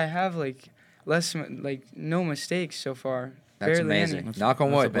think I have no mistakes so far. That's Barely amazing. any. Knock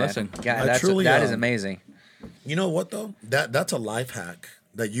on That's a wood, man. blessing. Yeah, I that truly, is amazing. You know what though? That's a life hack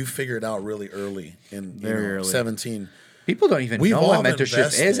that you figured out really early in Very early. 17. People don't even know what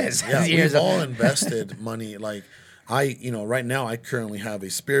mentorship is at 7 years We've old. all invested money. Like right now I currently have a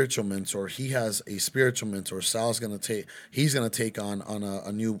spiritual mentor. He has a spiritual mentor. Sal's he's gonna take on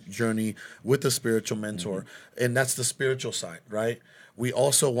a new journey with a spiritual mentor, and that's the spiritual side, right? We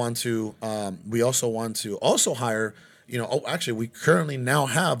also want to also hire. Actually, we currently now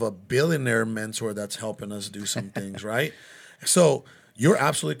have a billionaire mentor that's helping us do some things, right? So you're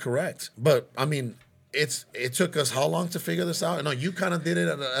absolutely correct. But I mean, it took us how long to figure this out? No, you kind of did it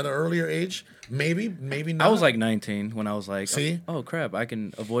at an earlier age. Maybe not. I was like 19 when I was like, See? oh crap, I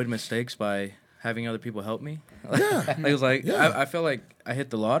can avoid mistakes by having other people help me. Yeah. It was like Yeah. I felt like I hit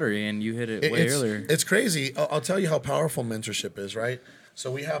the lottery and you hit it way earlier. It's crazy. I'll tell you how powerful mentorship is, right?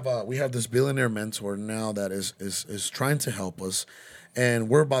 So we have this billionaire mentor now that is trying to help us, and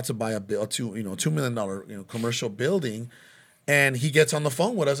we're about to buy $2 million commercial building, and he gets on the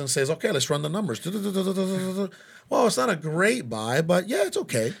phone with us and says, "Okay, let's run the numbers." Well, it's not a great buy, but yeah, it's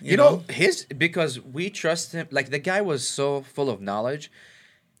okay. You know? Because we trust him. Like the guy was so full of knowledge.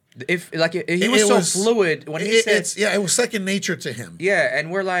 He was It so was- fluid when he said, it was second nature to him. yeah, and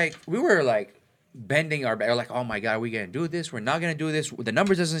we were like bending our back, like, oh my god, we're gonna do this, we're not gonna do this, the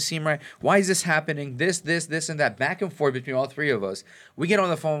numbers doesn't seem right, why is this happening, this and that, back and forth between all three of us. We get on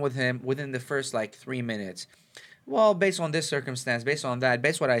the phone with him within the first like 3 minutes. Well, based on this circumstance, based on that,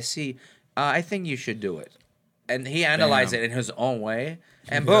 based on what I see, I think you should do it. And he analyzed it in his own way,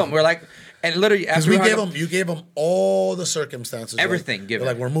 and boom, we're like, and literally Because after you gave him all the circumstances. Everything given.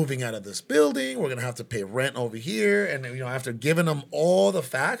 Like we're moving out of this building, we're gonna have to pay rent over here, and after giving him all the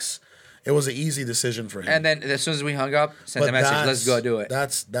facts, it was an easy decision for him. and then as soon as we hung up, sent a message, let's go do it.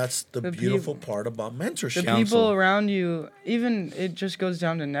 That's the The beautiful part about mentorship. The people around you, even it just goes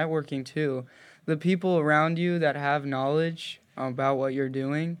down to networking too. The people around you that have knowledge about what you're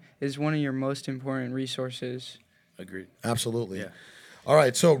doing is one of your most important resources. Agreed. Absolutely. Yeah. All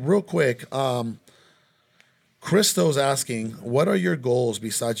right. So real quick, Christo's asking, what are your goals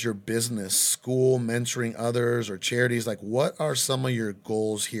besides your business, school, mentoring others, or charities? Like, what are some of your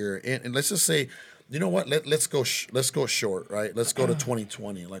goals here? And let's just say, you know what? Let's go short, right? Let's go to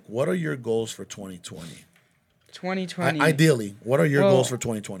 2020. Like, what are your goals for 2020? 2020. Ideally, what are your Well, goals for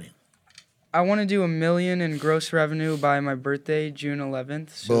 2020? I want to do $1 million in gross revenue by my birthday, June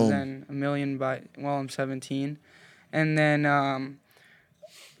 11th. So Boom. then $1 million I'm 17. And then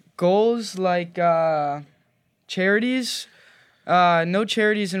goals like charities. No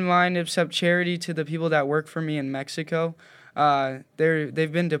charities in mind except charity to the people that work for me in Mexico.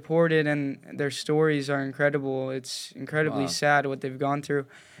 They've been deported and their stories are incredible. It's incredibly Wow. sad what they've gone through,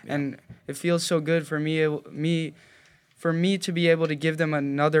 and it feels so good for me to be able to give them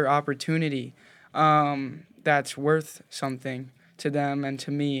another opportunity that's worth something to them and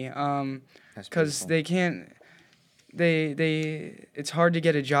to me. That's Because beautiful. they can't. It's hard to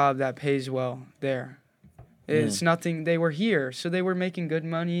get a job that pays well there. It's nothing. They were here, so they were making good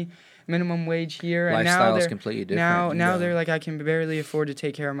money, minimum wage here, and now Lifestyle is they're completely different. now Yeah. they're like, I can barely afford to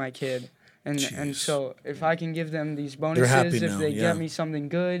take care of my kid, and Jeez. so if I can give them these happy bonuses, if now, they yeah. get me something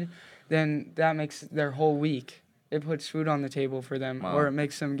good, then that makes their whole week. It puts food on the table for them, Wow. or it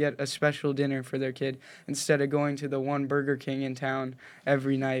makes them get a special dinner for their kid instead of going to the one Burger King in town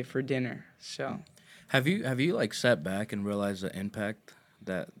every night for dinner. So. Have you like sat back and realized the impact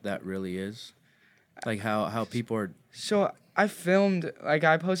that really is? Like how people are. So I filmed, like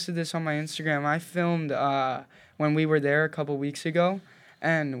I posted this on my Instagram. I filmed when we were there a couple weeks ago,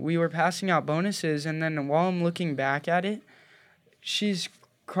 and we were passing out bonuses. And then while I'm looking back at it, she's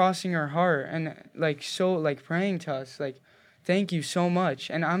crossing her heart and like praying to us, like, thank you so much.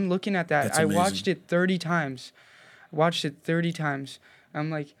 And I'm looking at that. That's I amazing. watched it 30 times. I'm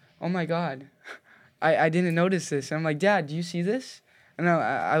like, oh my God, I didn't notice this. I'm like, Dad, do you see this? I know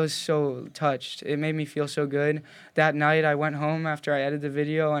I was so touched. It made me feel so good. That night I went home after I edited the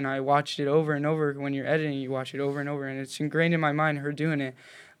video and I watched it over and over. When you're editing, you watch it over and over, and it's ingrained in my mind, her doing it.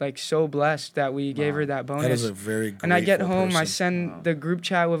 Like, so blessed that we gave her that bonus. That is a very grateful And I get home, I person. send the group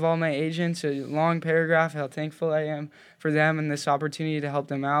chat with all my agents a long paragraph how thankful I am for them and this opportunity to help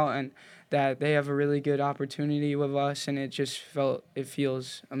them out, and that they have a really good opportunity with us, and it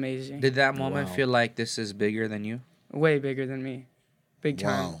feels amazing. Did that moment Wow. feel like this is bigger than you? Way bigger than me. Big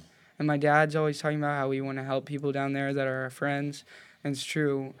time. Wow. And my dad's always talking about how we want to help people down there that are our friends, and it's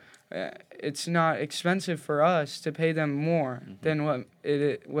true. It's not expensive for us to pay them more than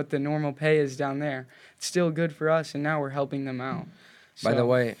what the normal pay is down there. It's still good for us, and now we're helping them out. By the So,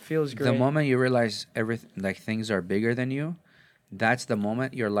 way, it feels great. the moment you realize things are bigger than you, that's the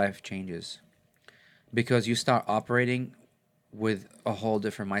moment your life changes, because you start operating with a whole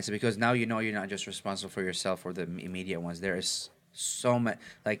different mindset. Because now you know you're not just responsible for yourself or the immediate ones. There is so much,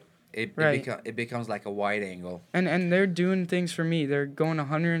 like it becomes like a wide angle. And they're doing things for me. They're going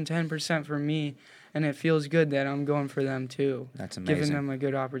 110% for me, and it feels good that I'm going for them too. That's amazing. Giving them a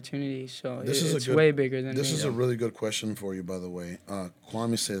good opportunity. So it's good- way bigger than This me. is a really good question for you, by the way.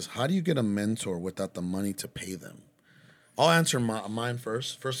 Kwame says, how do you get a mentor without the money to pay them? I'll answer mine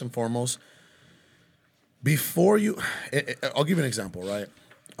first. First and foremost, before you, I'll give you an example, right?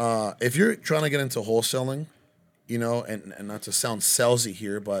 If you're trying to get into wholesaling, you know, and not to sound salesy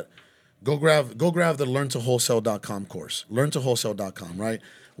here, but go grab the learntowholesale.com course. Learntowholesale.com, right?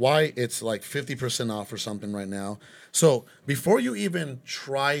 Why? It's like 50% off or something right now. So before you even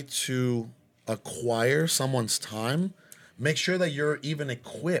try to acquire someone's time, make sure that you're even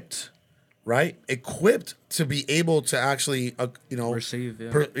equipped, right? Equipped to be able to actually, Receive,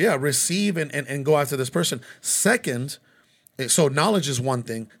 yeah. receive and go after this person. Second, so knowledge is one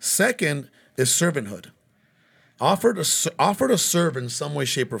thing. Second is servanthood. Offer to serve in some way,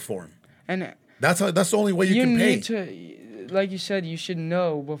 shape, or form. And That's the only way you can pay. need to, like you said, you should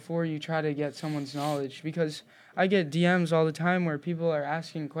know before you try to get someone's knowledge, because I get DMs all the time where people are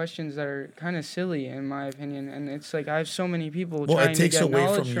asking questions that are kind of silly, in my opinion, and it's like I have so many people Well, trying it takes to get away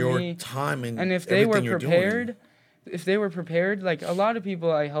knowledge from from your me. time And if they were everything you're doing. prepared, like a lot of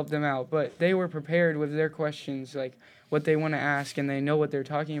people I help them out, but they were prepared with their questions, like what they want to ask, and they know what they're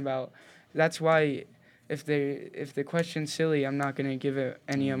talking about. That's why if the question's silly, I'm not going to give it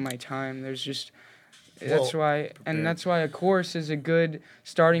any of my time. That's why a course is a good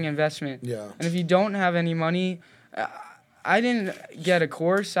starting investment. Yeah. And if you don't have any money, I didn't get a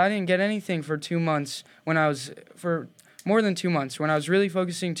course. I didn't get anything for 2 months for more than 2 months. When I was really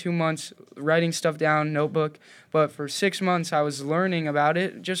focusing 2 months, writing stuff down, notebook. But for 6 months, I was learning about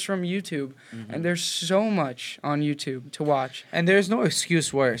it just from YouTube. And there's so much on YouTube to watch. And there's no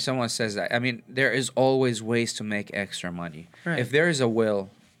excuse where someone says that. I mean, there is always ways to make extra money. Right. If there is a will,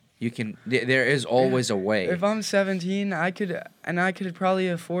 you can. There is always a way. If I'm 17, I could probably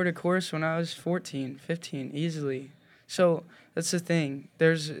afford a course when I was 14, 15, easily. So that's the thing.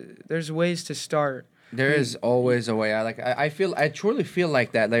 There's ways to start. There is always a way. I truly feel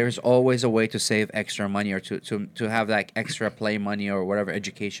like that. There's always a way to save extra money, or to have like extra play money or whatever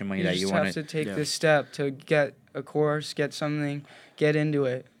education money that you just want have to take this step to get a course, get something, get into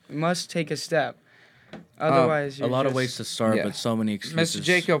it. You must take a step. Otherwise, A lot of ways to start, but so many excuses. Mr.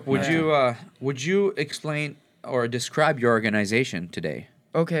 Jacob, would you explain or describe your organization today?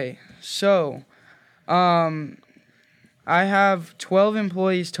 Okay, so, I have 12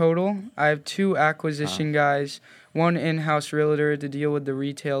 employees total. I have 2 acquisition guys, 1 in-house realtor to deal with the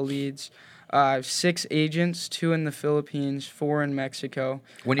retail leads. I have 6 agents, 2 in the Philippines, 4 in Mexico.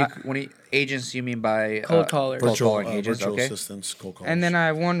 When you agents, you mean by Cold callers. cold Virtual, calling agents, virtual okay? assistants, cold callers. And then I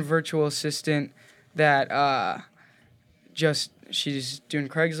have 1 virtual assistant that she's doing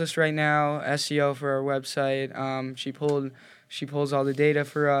Craigslist right now, SEO for our website. She pulls all the data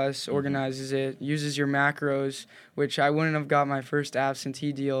for us, organizes it, uses your macros, which I wouldn't have got my first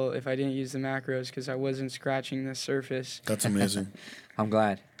absentee deal if I didn't use the macros, because I wasn't scratching the surface. That's amazing. I'm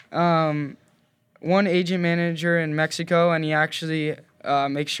glad. 1 agent manager in Mexico, and he actually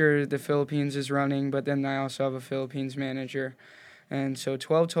makes sure the Philippines is running, but then I also have a Philippines manager. And so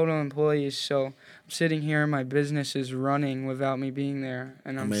 12 total employees. So I'm sitting here, my business is running without me being there.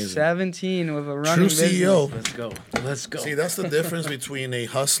 And I'm Amazing. 17 with a running True business. CEO. Let's go. See, that's the difference between a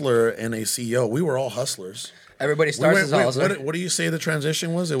hustler and a CEO. We were all hustlers. Everybody starts as a hustler. What do you say the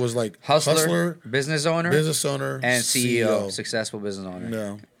transition was? It was like Hustler, business owner, business owner, and CEO, successful business owner.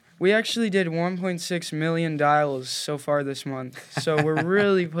 No. We actually did 1.6 million dials so far this month. So we're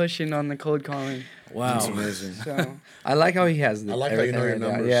really pushing on the cold calling. Wow. That's amazing. So I like how he has. I like how you know your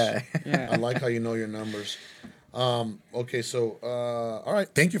everything numbers. Yeah. yeah. I like how you know your numbers. Okay, so all right.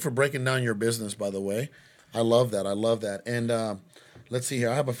 Thank you for breaking down your business. By the way, I love that. I love that. And let's see here.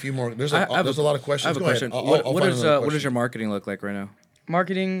 I have a few more. There's a lot of questions. I have a Go question. ahead. What I'll what find is another what does question. your marketing look like right now?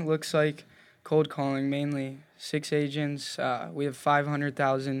 Marketing looks like cold calling mainly. 6 agents. We have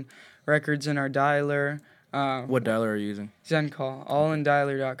 500,000 records in our dialer. What dialer are you using? ZenCall,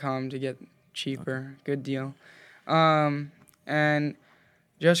 allindialer.com to get cheaper. Good deal. And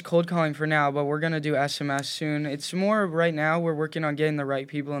just cold calling for now, but we're going to do SMS soon. It's more right now we're working on getting the right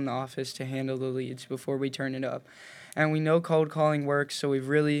people in the office to handle the leads before we turn it up. And we know cold calling works, so we've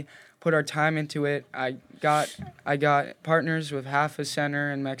really put our time into it. I got partners with half a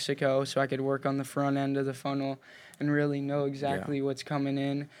center in Mexico so I could work on the front end of the funnel and really know exactly what's coming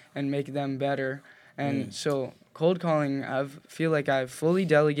in and make them better. And so cold calling, I feel like I've fully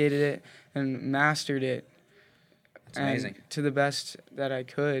delegated it and mastered it. It's amazing. To the best that I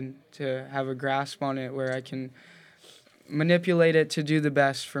could to have a grasp on it where I can manipulate it to do the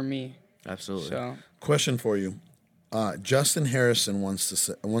best for me. Absolutely. So Question for you. Justin Harrison wants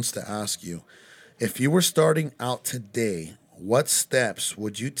to ask you, if you were starting out today, what steps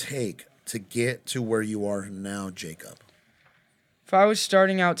would you take to get to where you are now, Jacob? if I was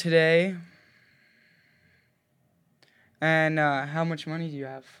starting out today, and how much money do you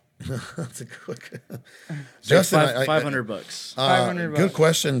have? That's a good. Justin, Justin, $500 bucks. $500 Good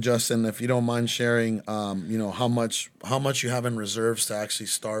question, Justin. If you don't mind sharing, how much you have in reserves to actually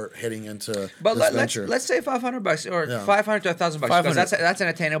start heading into But this venture. let's say $500 or Yeah. 500 to $1,000 because 500. that's an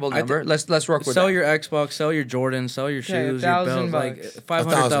attainable number. Let's work with Sell that. your Xbox, sell your Jordans, sell your shoes, your $1,000 belts, like bucks.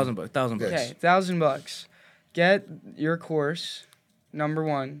 500,000 bucks, $1,000 bucks. Okay, $1,000. Get your course, number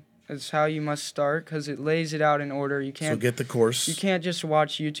one. That's how you must start because it lays it out in order. You So can't get the course. you can't just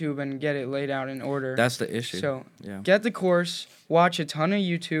watch YouTube and get it laid out in order. That's the issue. So yeah. get the course, watch a ton of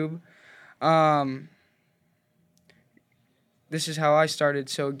YouTube. This is how I started.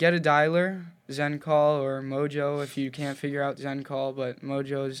 So get a dialer, ZenCall or Mojo if you can't figure out ZenCall, but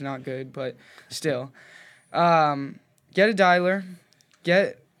Mojo is not good, but still. Get a dialer,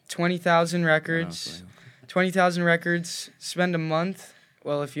 get 20,000 records. 20,000 records, spend a month.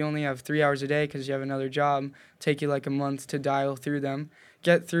 Well, if you only have 3 hours a day because you have another job, take you like a month to dial through them.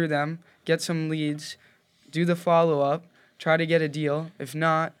 Get through them, get some leads, do the follow-up, try to get a deal. If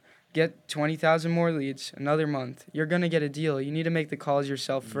not, get 20,000 more leads, another month. You're going to get a deal. You need to make the calls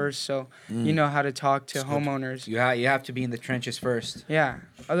yourself first so you know how to talk to homeowners. You have to be in the trenches first. Yeah.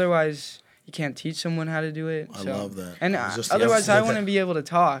 Otherwise, you can't teach someone how to do it. I so. love that. And I was just- otherwise, yes. I wouldn't be able to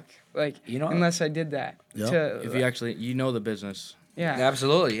talk, You know- unless I did that. Yeah. If you actually, know the business. Yeah.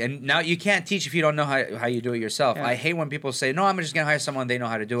 Absolutely. And now you can't teach if you don't know how you do it yourself. Yeah. I hate when people say, no, I'm just going to hire someone, they know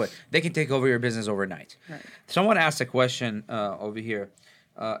how to do it. They can take over your business overnight. Right. Someone asked a question over here.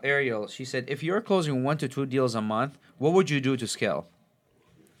 Ariel, she said, if you're closing 1 to 2 deals a month, what would you do to scale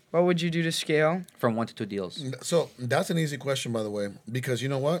What would you do to scale? from 1 to 2 deals? So that's an easy question, by the way, because you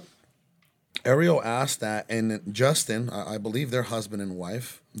know what? Ariel asked that, and Justin, I believe they're husband and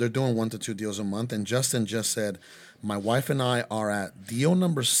wife. They're doing 1 to 2 deals a month, and Justin just said, "My wife and I are at deal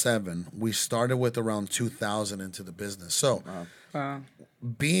number 7. We started with around 2,000 into the business. So,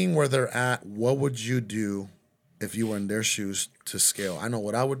 being where they're at, what would you do if you were in their shoes to scale? I know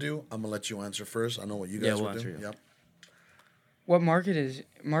what I would do. I'm gonna let you answer first. I know what you guys we'll would do. answer you. Yep. What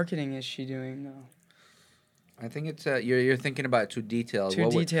marketing is she doing though? I think it's you're thinking about it too detailed.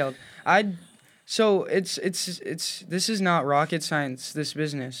 Too detailed. So it's this is not rocket science, this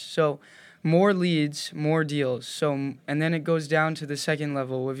business. So more leads, more deals. So and then it goes down to the second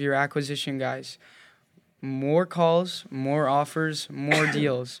level with your acquisition guys. More calls, more offers, more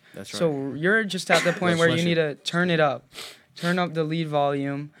deals. That's right. So you're just at the point where you need to turn it up. Turn up the lead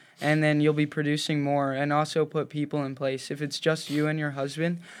volume and then you'll be producing more and also put people in place. If it's just you and your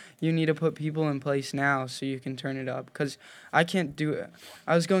husband, you need to put people in place now so you can turn it up. Because I can't do it.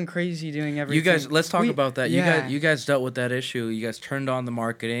 I was going crazy doing everything. You guys, let's talk about that. Yeah. You guys dealt with that issue. You guys turned on the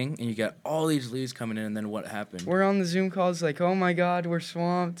marketing, and you got all these leads coming in. And then what happened? We're on the Zoom calls like, oh my God, we're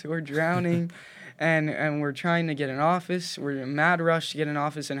swamped, we're drowning. and we're trying to get an office. We're in a mad rush to get an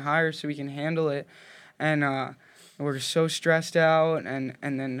office and hire so we can handle it. And we're so stressed out. And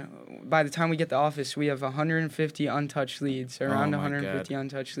then by the time we get the office, we have 150 untouched leads, around my 150 God.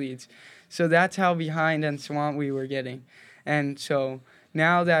 untouched leads. So that's how behind and swamped we were getting. And so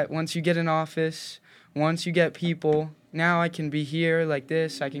now that once you get an office, once you get people, now I can be here like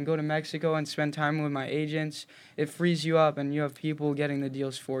this. I can go to Mexico and spend time with my agents. It frees you up and you have people getting the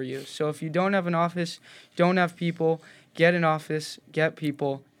deals for you. So if you don't have an office, don't have people, get an office, get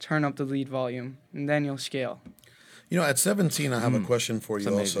people, turn up the lead volume, and then you'll scale. You know, at 17, I have a question for you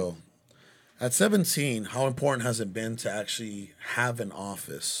amazing. also. At 17, how important has it been to actually have an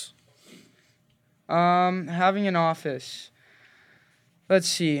office? Having an office. Let's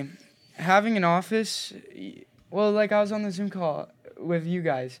see. Having an office. Well, like I was on the Zoom call with you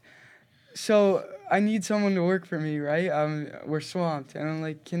guys, so I need someone to work for me, right? We're swamped, and I'm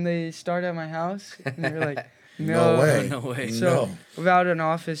like, can they start at my house? And they're like, no. No way. No way. So No. without an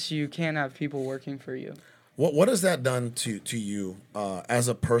office, you can't have people working for you. What has that done to you as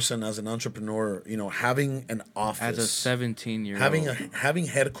a person, as an entrepreneur? You know, having an office, As a 17-year-old. having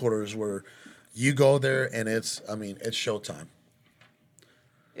headquarters where you go there and it's showtime.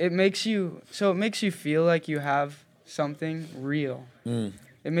 It makes you feel like you have something real.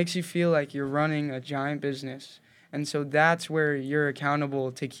 It makes you feel like you're running a giant business, and so that's where you're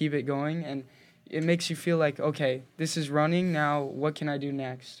accountable to keep it going, and it makes you feel like, okay, this is running now. What can I do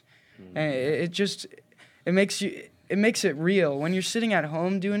next? And it makes it real. When you're sitting at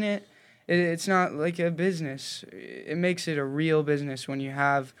home doing it, it's not like a business. It makes it a real business when you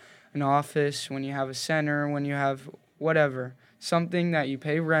have an office, when you have a center, when you have whatever, something that you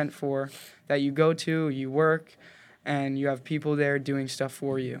pay rent for, that you go to, you work, and you have people there doing stuff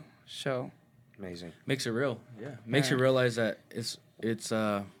for you. So Amazing. Makes it real. Yeah. Makes you realize that it's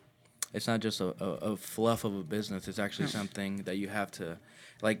not just a fluff of a business. It's actually something that you have to,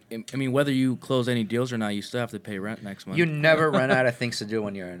 like, I mean, whether you close any deals or not, you still have to pay rent next month. You never run out of things to do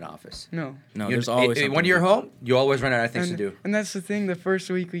when you're in an office. no. No, You- there's always when something you're to do. home, you always run out of things to do. And that's the thing. The first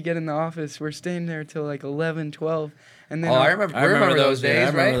week we get in the office, we're staying there till like 11, 12. And then Oh, I remember those days,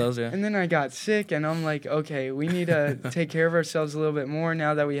 I remember right? those, yeah. And then I got sick, and I'm like, okay, we need to take care of ourselves a little bit more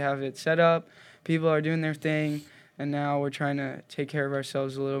now that we have it set up. People are doing their thing, and now we're trying to take care of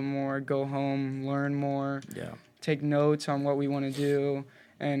ourselves a little more, go home, learn more, Yeah. take notes on what we want to do,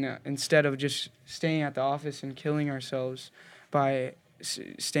 and instead of just staying at the office and killing ourselves by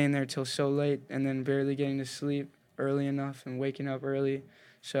staying there till so late and then barely getting to sleep early enough and waking up early.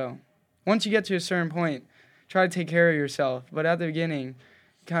 So once you get to a certain point, try to take care of yourself. But at the beginning,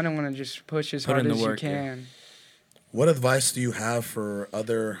 you kind of want to just push as Put hard in the as work, you yeah. can. What advice do you have for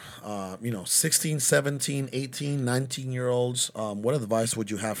other, 16, 17, 18, 19-year-olds? What advice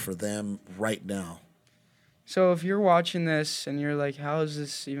would you have for them right now? So if you're watching this and you're like, how is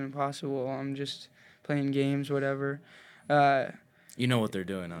this even possible? I'm just playing games, whatever. You know what they're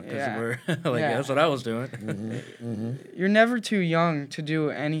doing, huh? 'Cause Yeah. we're like, Yeah. that's what I was doing. You're never too young to do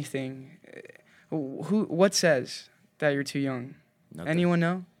anything. What says that you're too young? Nothing. Anyone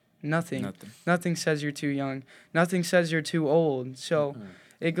know? Nothing. Nothing. Nothing says you're too young. Nothing says you're too old. So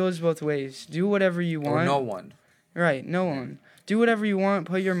it goes both ways. Do whatever you want. Or no one. Right, no one. Do whatever you want,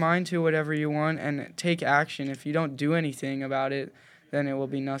 put your mind to whatever you want, and take action. If you don't do anything about it, then it will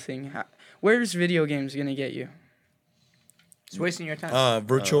be nothing. Where's video games going to get you? It's wasting your time.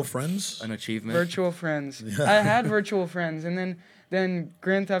 Virtual friends? An achievement. Virtual friends. I had virtual friends, and then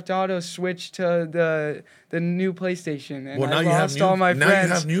Grand Theft Auto switched to the new PlayStation, and I lost all my now friends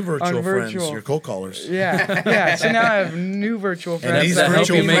you have new on virtual friends, virtual. your co-callers. Yeah. So now I have new virtual friends. And these that help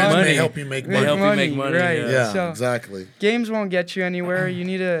virtual you make friends money. may help you make They money. help you make money, right? yeah. Yeah, So exactly. games won't get you anywhere. You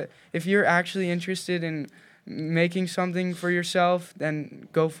need to, if you're actually interested in making something for yourself, then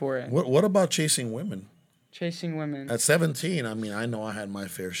go for it. What about chasing women? Chasing women. At 17, I mean, I know I had my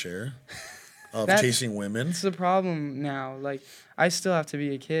fair share of That's- chasing women. It's the problem now. Like, I still have to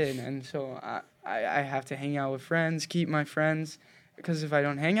be a kid, and so I have to hang out with friends, keep my friends, because if I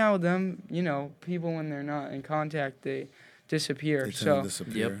don't hang out with them, people when they're not in contact, they disappear. They tend to So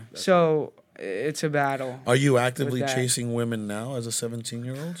disappear. so it's a battle. Are you actively with that. chasing women now as a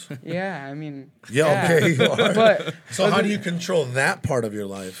 17-year-old? Yeah, I mean. Yeah, okay, you are. But So how do you control that part of your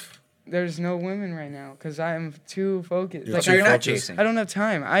life? there's no women right now because I am too focused. You're Like, so you're not focused. chasing. I don't have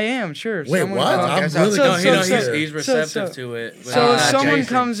time. I am, sure. Wait, Someone what? comes- I'm really So- confused so- here. He's receptive to it. but So he's if not someone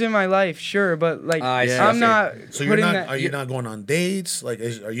chasing. comes in my life, sure, but like I see, I'm I see. not So you're putting not? that. Are you not going on dates? Like,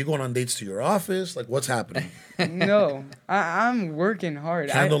 are you going on dates to your office? Like, what's happening? No, I'm working hard.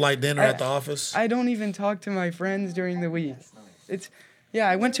 Candlelight dinner I- at the office. I don't even talk to my friends during the week. Yeah,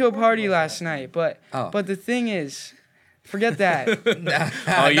 I went to a party last night, but the thing is, forget that.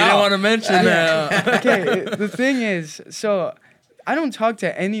 Oh, you didn't want to mention that. Okay, the thing is, so I don't talk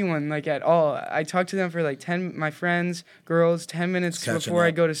to anyone like at all. I talk to them for like my friends, girls, 10 minutes Just catching before I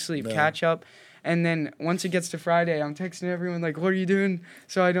up. go to sleep, Yeah. catch up. And then once it gets to Friday, I'm texting everyone like, what are you doing?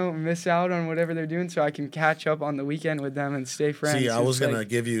 So I don't miss out on whatever they're doing so I can catch up on the weekend with them and stay friends. See, I was It's gonna like-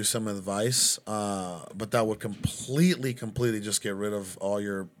 give you some advice, but that would completely just get rid of all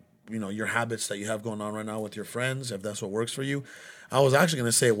your, your habits that you have going on right now with your friends. If that's what works for you, I was actually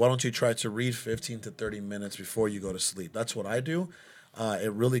gonna say, why don't you try to read 15 to 30 minutes before you go to sleep? That's what I do.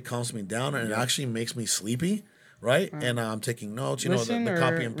 it really calms me down, and it actually makes me sleepy, right? And I'm taking notes, Listen the or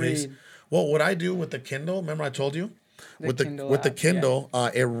copy and paste. read? Well, what I do with the Kindle, remember I told you? With the Kindle with the app, Kindle,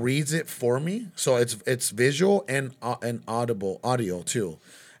 it reads it for me, so it's visual and audio too.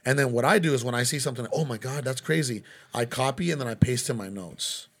 And then what I do is when I see something, oh my God, that's crazy, I copy and then I paste in my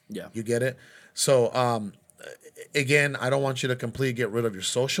notes. Yeah. You get it? So again, I don't want you to completely get rid of your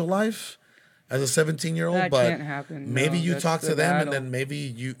social life as a 17-year-old, That but can't happen. maybe No, you that's talk the to them battle. and then maybe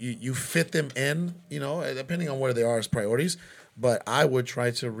you fit them in, depending on where they are as priorities. But I would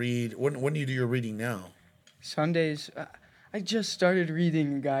try to read. When do you do your reading now? Sundays. I just started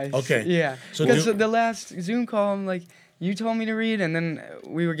reading, guys. Okay. Yeah. So Because do- the last Zoom call, I'm like, you told me to read, and then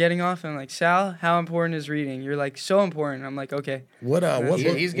we were getting off, and I'm like, Sal, how important is reading? You're like, so important. I'm like, okay. What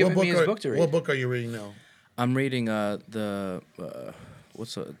He's giving me his book to read. What book are you reading now? I'm reading what's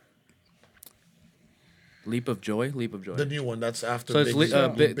a Leap of Joy. The new one that's after So it's Big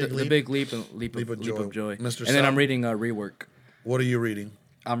the Leap. Big Leap and Leap Leap of of Joy. Joy. Mr. And then Sal? I'm reading Rework. What are you reading?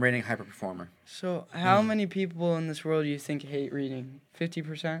 I'm reading Hyper Performer. So how many people in this world do you think hate reading?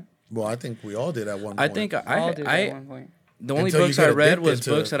 50%? Well, I think we all did at one point. I think All did at I one point. the only Until you books get I read addicted was to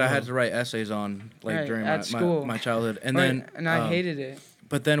books it, that I had yeah. to write essays on, like Right, during at school. my childhood, and Right, then and I hated it.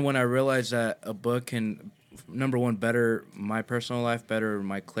 But then when I realized that a book can, number one, better my personal life, better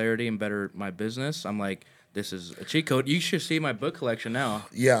my clarity, and better my business, I'm like, this is a cheat code. You should see my book collection now.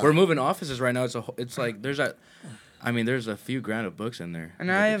 Yeah. We're moving offices right now. It's like there's a few grand of books in there.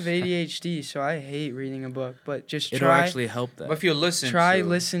 And I have ADHD, so I hate reading a book. But just It'll try actually help that. But if you listen, try to,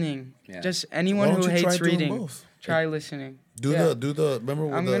 listening. Yeah. Just Why anyone don't who you try hates doing reading, both? try listening. Do Yeah. the remember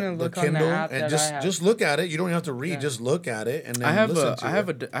with I'm the gonna look on the Kindle app and that I have. just look at it. You don't have to read. Yeah. Just look at it and then I have listen to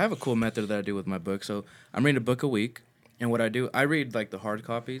it. I have a cool method that I do with my book. So I'm reading a book a week, and what I do, I read like the hard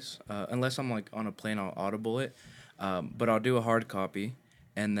copies, unless I'm like on a plane, I'll audible it. But I'll do a hard copy,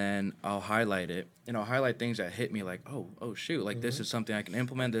 and then I'll highlight it, and I'll highlight things that hit me like, oh shoot, like this is something I can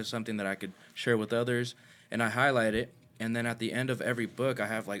implement. This is something that I could share with others, and I highlight it. And then at the end of every book, I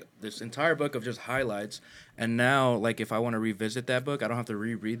have like this entire book of just highlights. And now, like if I want to revisit that book, I don't have to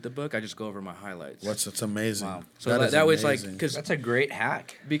reread the book. I just go over my highlights. It's amazing. Wow. So is that way it's like amazing. because that's a great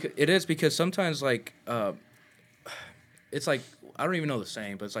hack. because sometimes like it's like I don't even know the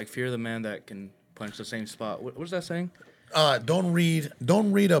saying, but it's like fear the man that can punch the same spot. What is that saying? Don't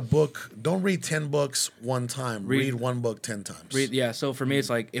read a book. Don't read 10 books one time. Read one book 10 times. Yeah. So for me, it's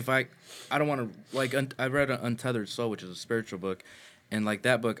like if I don't want to like I read Untethered Soul, which is a spiritual book, and like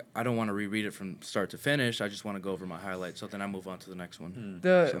that book, I don't want to reread it from start to finish. I just want to go over my highlights. So then I move on to the next one.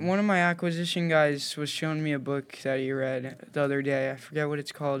 One of my acquisition guys was showing me a book that he read the other day. I forget what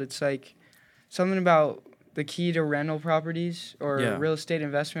it's called. It's like something about the key to rental properties or Yeah. real estate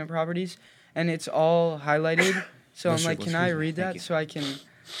investment properties, and it's all highlighted. So Bless I'm you, like, bless can you. I read Thank that you.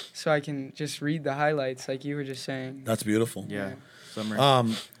 so I can just read the highlights like you were just saying? That's beautiful. Yeah.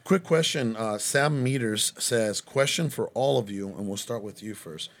 Summary. Quick question. Sam Meters says, question for all of you, and we'll start with you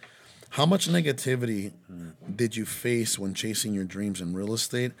first. How much negativity did you face when chasing your dreams in real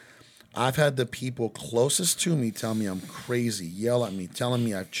estate? I've had the people closest to me tell me I'm crazy, yell at me, telling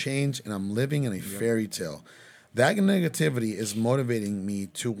me I've changed and I'm living in a fairy tale. That negativity is motivating me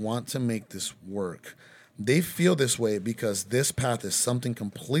to want to make this work. They feel this way because this path is something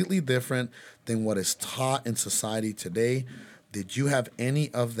completely different than what is taught in society today. Did you have any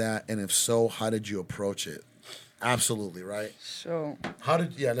of that? And if so, how did you approach it? Absolutely, right? So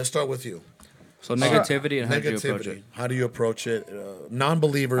Let's start with you. So negativity and how do you approach Negativity. it? How do you approach it?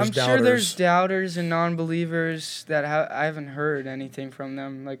 Non-believers, I'm doubters. sure there's doubters and non-believers that I haven't heard anything from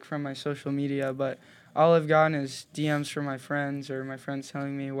them, like from my social media, but all I've gotten is DMs from my friends or my friends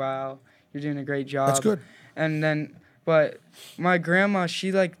telling me, wow, you're doing a great job. That's good. And then, but my grandma,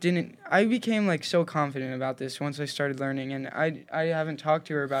 she I became like so confident about this once I started learning, and I haven't talked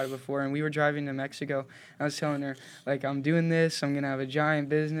to her about it before, and we were driving to Mexico. I was telling her, like, I'm doing this, I'm going to have a giant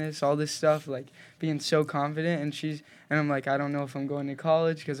business, all this stuff, like being so confident, and I'm like, I don't know if I'm going to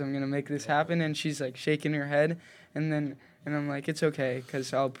college because I'm going to make this happen, and she's like shaking her head, and I'm like, it's okay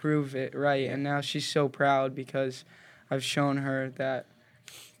because I'll prove it right, and now she's so proud because I've shown her that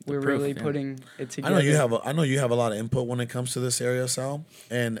we're proof, really yeah. putting it together. I know you have a lot of input when it comes to this area, Sal.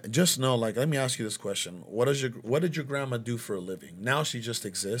 And just know, like, let me ask you this question: What did your grandma do for a living? Now she just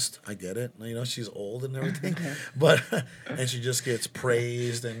exists. I get it. You know, she's old and everything, but and she just gets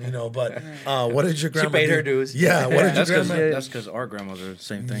praised and But what did your grandma? paid do? her dues. Yeah. What did your grandma? That's because our grandmas are the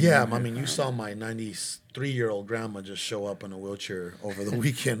same thing. Yeah, I mean, you saw my 93-year-old grandma just show up in a wheelchair over the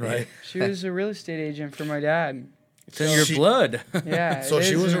weekend, right? She was a real estate agent for my dad. It's in your blood. Yeah. So it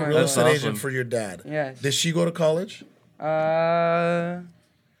she is was in a my real blood. estate awesome. agent for your dad. Yes. Did she go to college?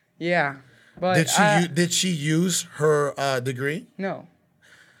 Yeah, but Did she use her degree? no.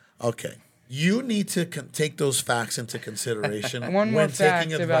 Okay. You need to take those facts into consideration One more when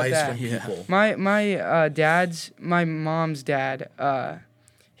taking fact about advice that. from people. My mom's dad,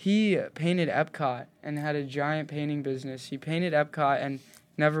 he painted Epcot and had a giant painting business. He painted Epcot and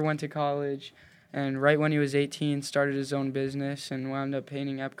never went to college. And right when he was 18, started his own business and wound up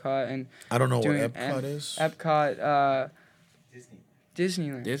painting Epcot and I don't know what doing Epcot is. Epcot,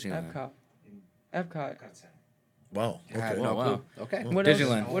 Disneyland. Disneyland. Epcot. Wow. I have Okay. no wow. clue. Okay. What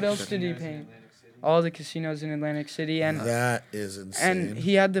Disneyland. else? What else did he paint? All the casinos in Atlantic City and That is insane. and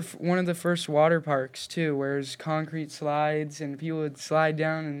he had one of the first water parks too, where there's concrete slides and people would slide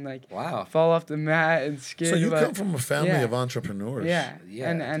down and like Wow. fall off the mat and skid. So you but- come from a family yeah. of entrepreneurs. yeah, Yeah,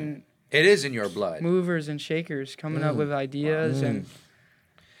 and It is in your blood. movers and shakers coming up with ideas and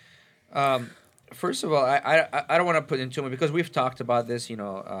First of all, I don't want to put in too much because we've talked about this,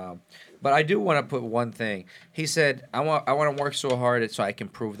 but I do want to put one thing. He said, I want to work so hard so I can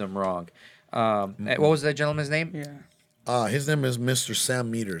prove them wrong. What was that gentleman's name? yeah. His name is Mr. Sam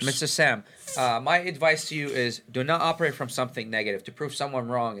Meters. Mr. Sam, my advice to you is do not operate from something negative. To prove someone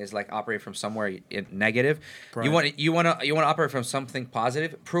wrong is like operate from somewhere negative. Right. You want to operate from something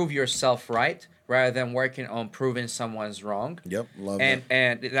positive. Prove yourself right rather than working on proving someone's wrong. Yep, love and that.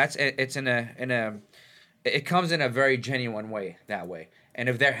 and that's it's in a it comes in a very genuine way that way. And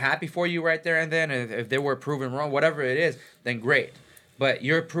if they're happy for you right there and then, if they were proven wrong, whatever it is, then great. But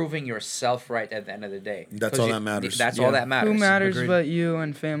you're proving yourself right at the end of the day. That's all that matters. That's Yeah. all that matters. Who matters Agreed. but you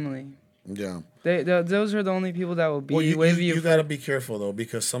and family? Yeah. Those are the only people that will be Well, with you. you got to be careful though,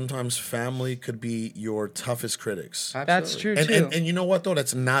 because sometimes family could be your toughest critics. That's true And, too. and you know what though?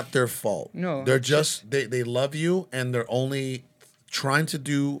 That's not their fault. No, they're it's just they love you and they're only trying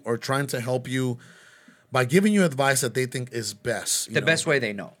to help you by giving you advice that they think is best. you The know? best way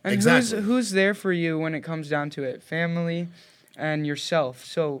they know. And Exactly. who's there for you when it comes down to it? Family and yourself.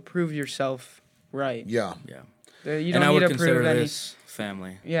 So prove yourself right. Yeah, Yeah. You And don't I need would to consider prove any. this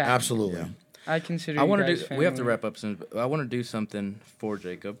family. Yeah, absolutely. Yeah. I consider. I you want to guys do. We have to family. wrap up soon. But I want to do something for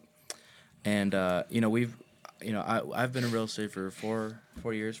Jacob, and I've been in real estate for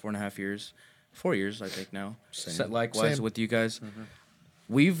 4.5 years, 4 years I think now. Same. Likewise Same. with you guys,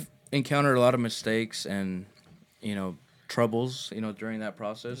 we've encountered a lot of mistakes and troubles during that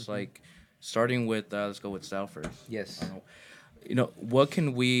process. Like starting with let's go with Sal first. Yes. What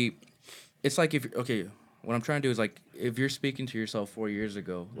can we? It's like what I'm trying to do is like if you're speaking to yourself 4 years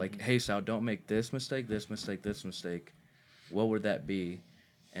ago, like, hey Sal, don't make this mistake, this mistake, this mistake. What would that be?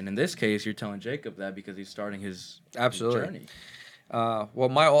 And in this case, you're telling Jacob that because he's starting his Absolutely. journey.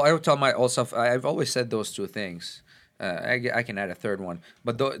 Well, I would tell my old self. I've always said those two things. I can add a third one,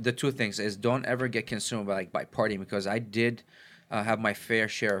 but the two things is don't ever get consumed by partying, because I did have my fair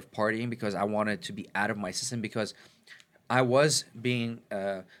share of partying because I wanted to be out of my system, because I was being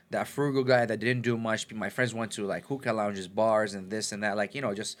that frugal guy that didn't do much. My friends went to like hookah lounges, bars, and this and that,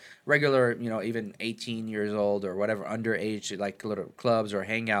 just regular, even 18 years old or whatever, underage, like little clubs or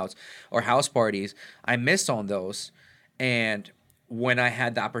hangouts or house parties. I missed on those, and when I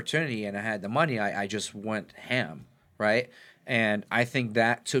had the opportunity and I had the money, I just went ham, right? And I think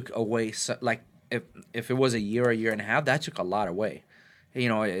that took away, if it was a year and a half, that took a lot away.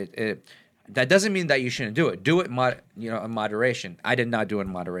 That doesn't mean that you shouldn't do it. Do it, in moderation. I did not do it in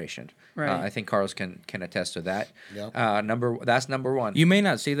moderation. Right. I think Carlos can attest to that. Yep. That's number one. You may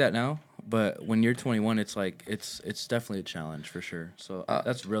not see that now, but when you're 21, it's like it's definitely a challenge for sure. So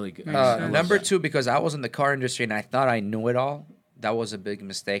that's really good. I love Number that. two, because I was in the car industry and I thought I knew it all. That was a big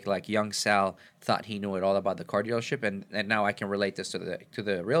mistake. Like young Sal thought he knew it all about the car dealership, and now I can relate this to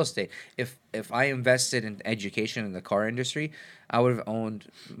the real estate. If I invested in education in the car industry, I would have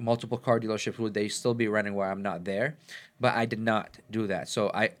owned multiple car dealerships. Would they still be running while I'm not there? But I did not do that. So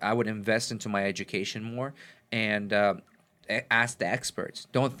I would invest into my education more and ask the experts.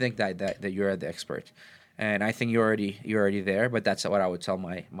 Don't think that you're the expert. And I think you're already there. But that's what I would tell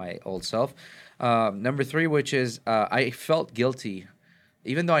my old self. Number three, which is I felt guilty,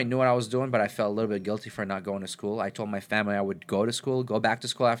 even though I knew what I was doing, but I felt a little bit guilty for not going to school. I told my family I would go back to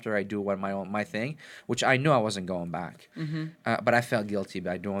school after I do my thing, which I knew I wasn't going back. But I felt guilty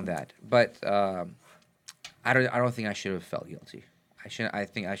by doing that. But I don't think I should have felt guilty. I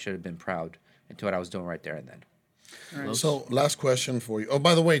think I should have been proud into what I was doing right there and then. So last question for you. Oh,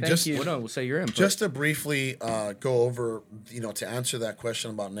 by the way, Thank you. Well, no, we'll say your input. just to briefly go over, to answer that question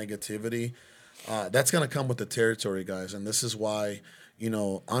about negativity, that's going to come with the territory, guys. And this is why,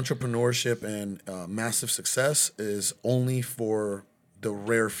 entrepreneurship and massive success is only for the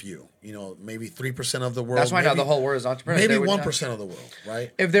rare few. You know, maybe 3% of the world. That's why now maybe, the whole world is entrepreneurs. Maybe They would 1% of the world,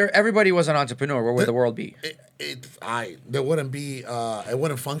 right? If everybody was an entrepreneur, where would the world be? There wouldn't be it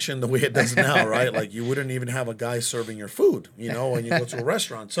wouldn't function the way it does now, right? Like you wouldn't even have a guy serving your food, you know, when you go to a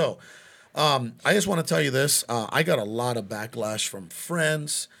restaurant. So I just want to tell you this. I got a lot of backlash from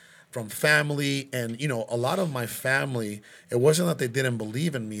friends, from family, and you know, a lot of my family, it wasn't that they didn't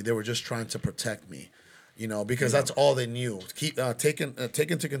believe in me, they were just trying to protect me. You know, because that's all they knew. Take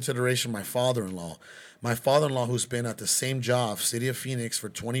into consideration my father-in-law. My father-in-law, who's been at the same job, City of Phoenix, for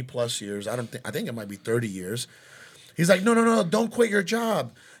 20 plus years. I think it might be 30 years. He's like, no, don't quit your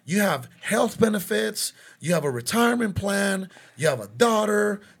job. You have health benefits. You have a retirement plan. You have a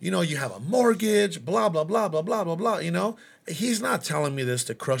daughter. You know, you have a mortgage. Blah blah blah blah blah blah blah. You know, he's not telling me this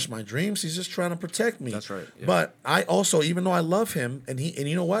to crush my dreams. He's just trying to protect me. That's right. Yeah. But I also, even though I love him, and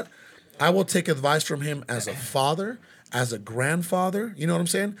you know what? I will take advice from him as a father, as a grandfather, you know what I'm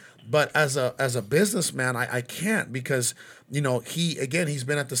saying? But as a businessman, I can't because, you know, he's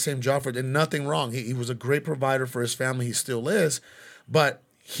been at the same job and nothing wrong. He was a great provider for his family. He still is. But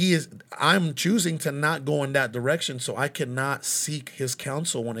I'm choosing to not go in that direction, so I cannot seek his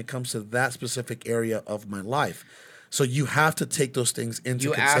counsel when it comes to that specific area of my life. So you have to take those things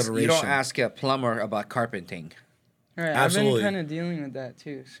into consideration. You don't ask a plumber about carpenting. Right, Absolutely. I've been kind of dealing with that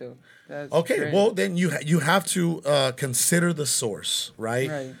too, so that's okay. great. Well, then you have to consider the source,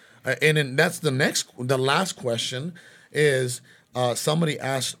 right? Right. And then that's the last question is somebody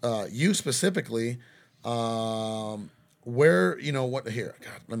asked you specifically where, you know what, here,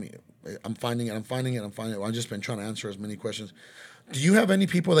 God, I'm finding it. I've just been trying to answer as many questions. Do you have any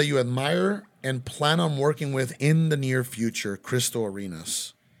people that you admire and plan on working with in the near future? Cristo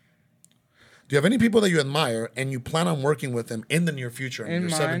Arenas. Do you have any people that you admire and you plan on working with them in the near future? And In you're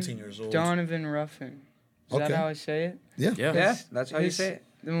mine, 17 years old. Donovan Ruffin. Is that Okay. how I say it? Yeah. Yeah, that's how you say it.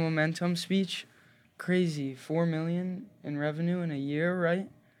 The Momentum speech, crazy. 4 million in revenue in a year, right?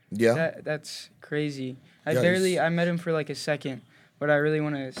 Yeah. That's crazy. I Yeah, met him for like a second, but I really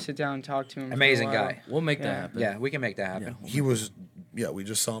want to sit down and talk to him. for a Amazing while. guy. We'll make Yeah. that happen. Yeah, we can make that happen. We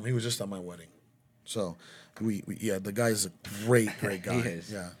just saw him. He was just at my wedding. So the guy's a great guy. He is.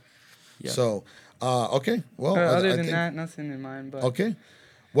 Yeah. Yeah. So, okay. Well, Other I than think, that, nothing in mind. But okay.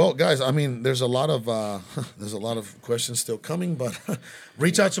 Well, guys, I mean, there's a lot of questions still coming, but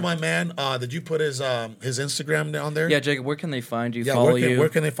reach out to my man. Did you put his Instagram on there? Yeah, Jacob, where can they find you? Yeah. Follow Where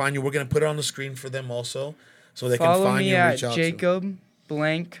can they find you? We're gonna put it on the screen for them also, so they follow can find me you. And at reach out Jacob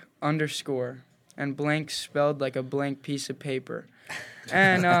blank _ and blank spelled like a blank piece of paper.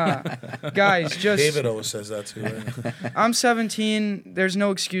 And guys, to. just David always says that too. Right? I'm 17. There's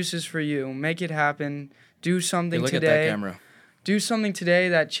no excuses for you. Make it happen. Do something Hey, look at today. that camera. Do something today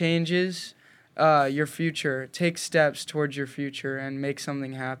that changes your future. Take steps towards your future and make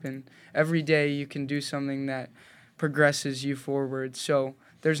something happen. Every day you can do something that progresses you forward. So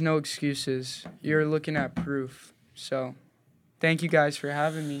there's no excuses. You're looking at proof. So thank you guys for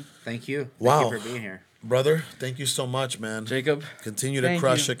having me. Thank you. Wow. Thank you for being here. Brother, thank you so much, man. Jacob, Continue to Thank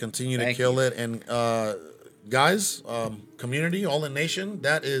crush you. it. Continue to Thank kill you. it. And guys, community, All in Nation,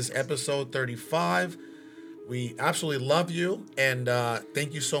 that is episode 35. We absolutely love you. And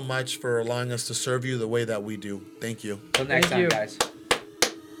thank you so much for allowing us to serve you the way that we do. Thank you. Till next Thank time, you. guys.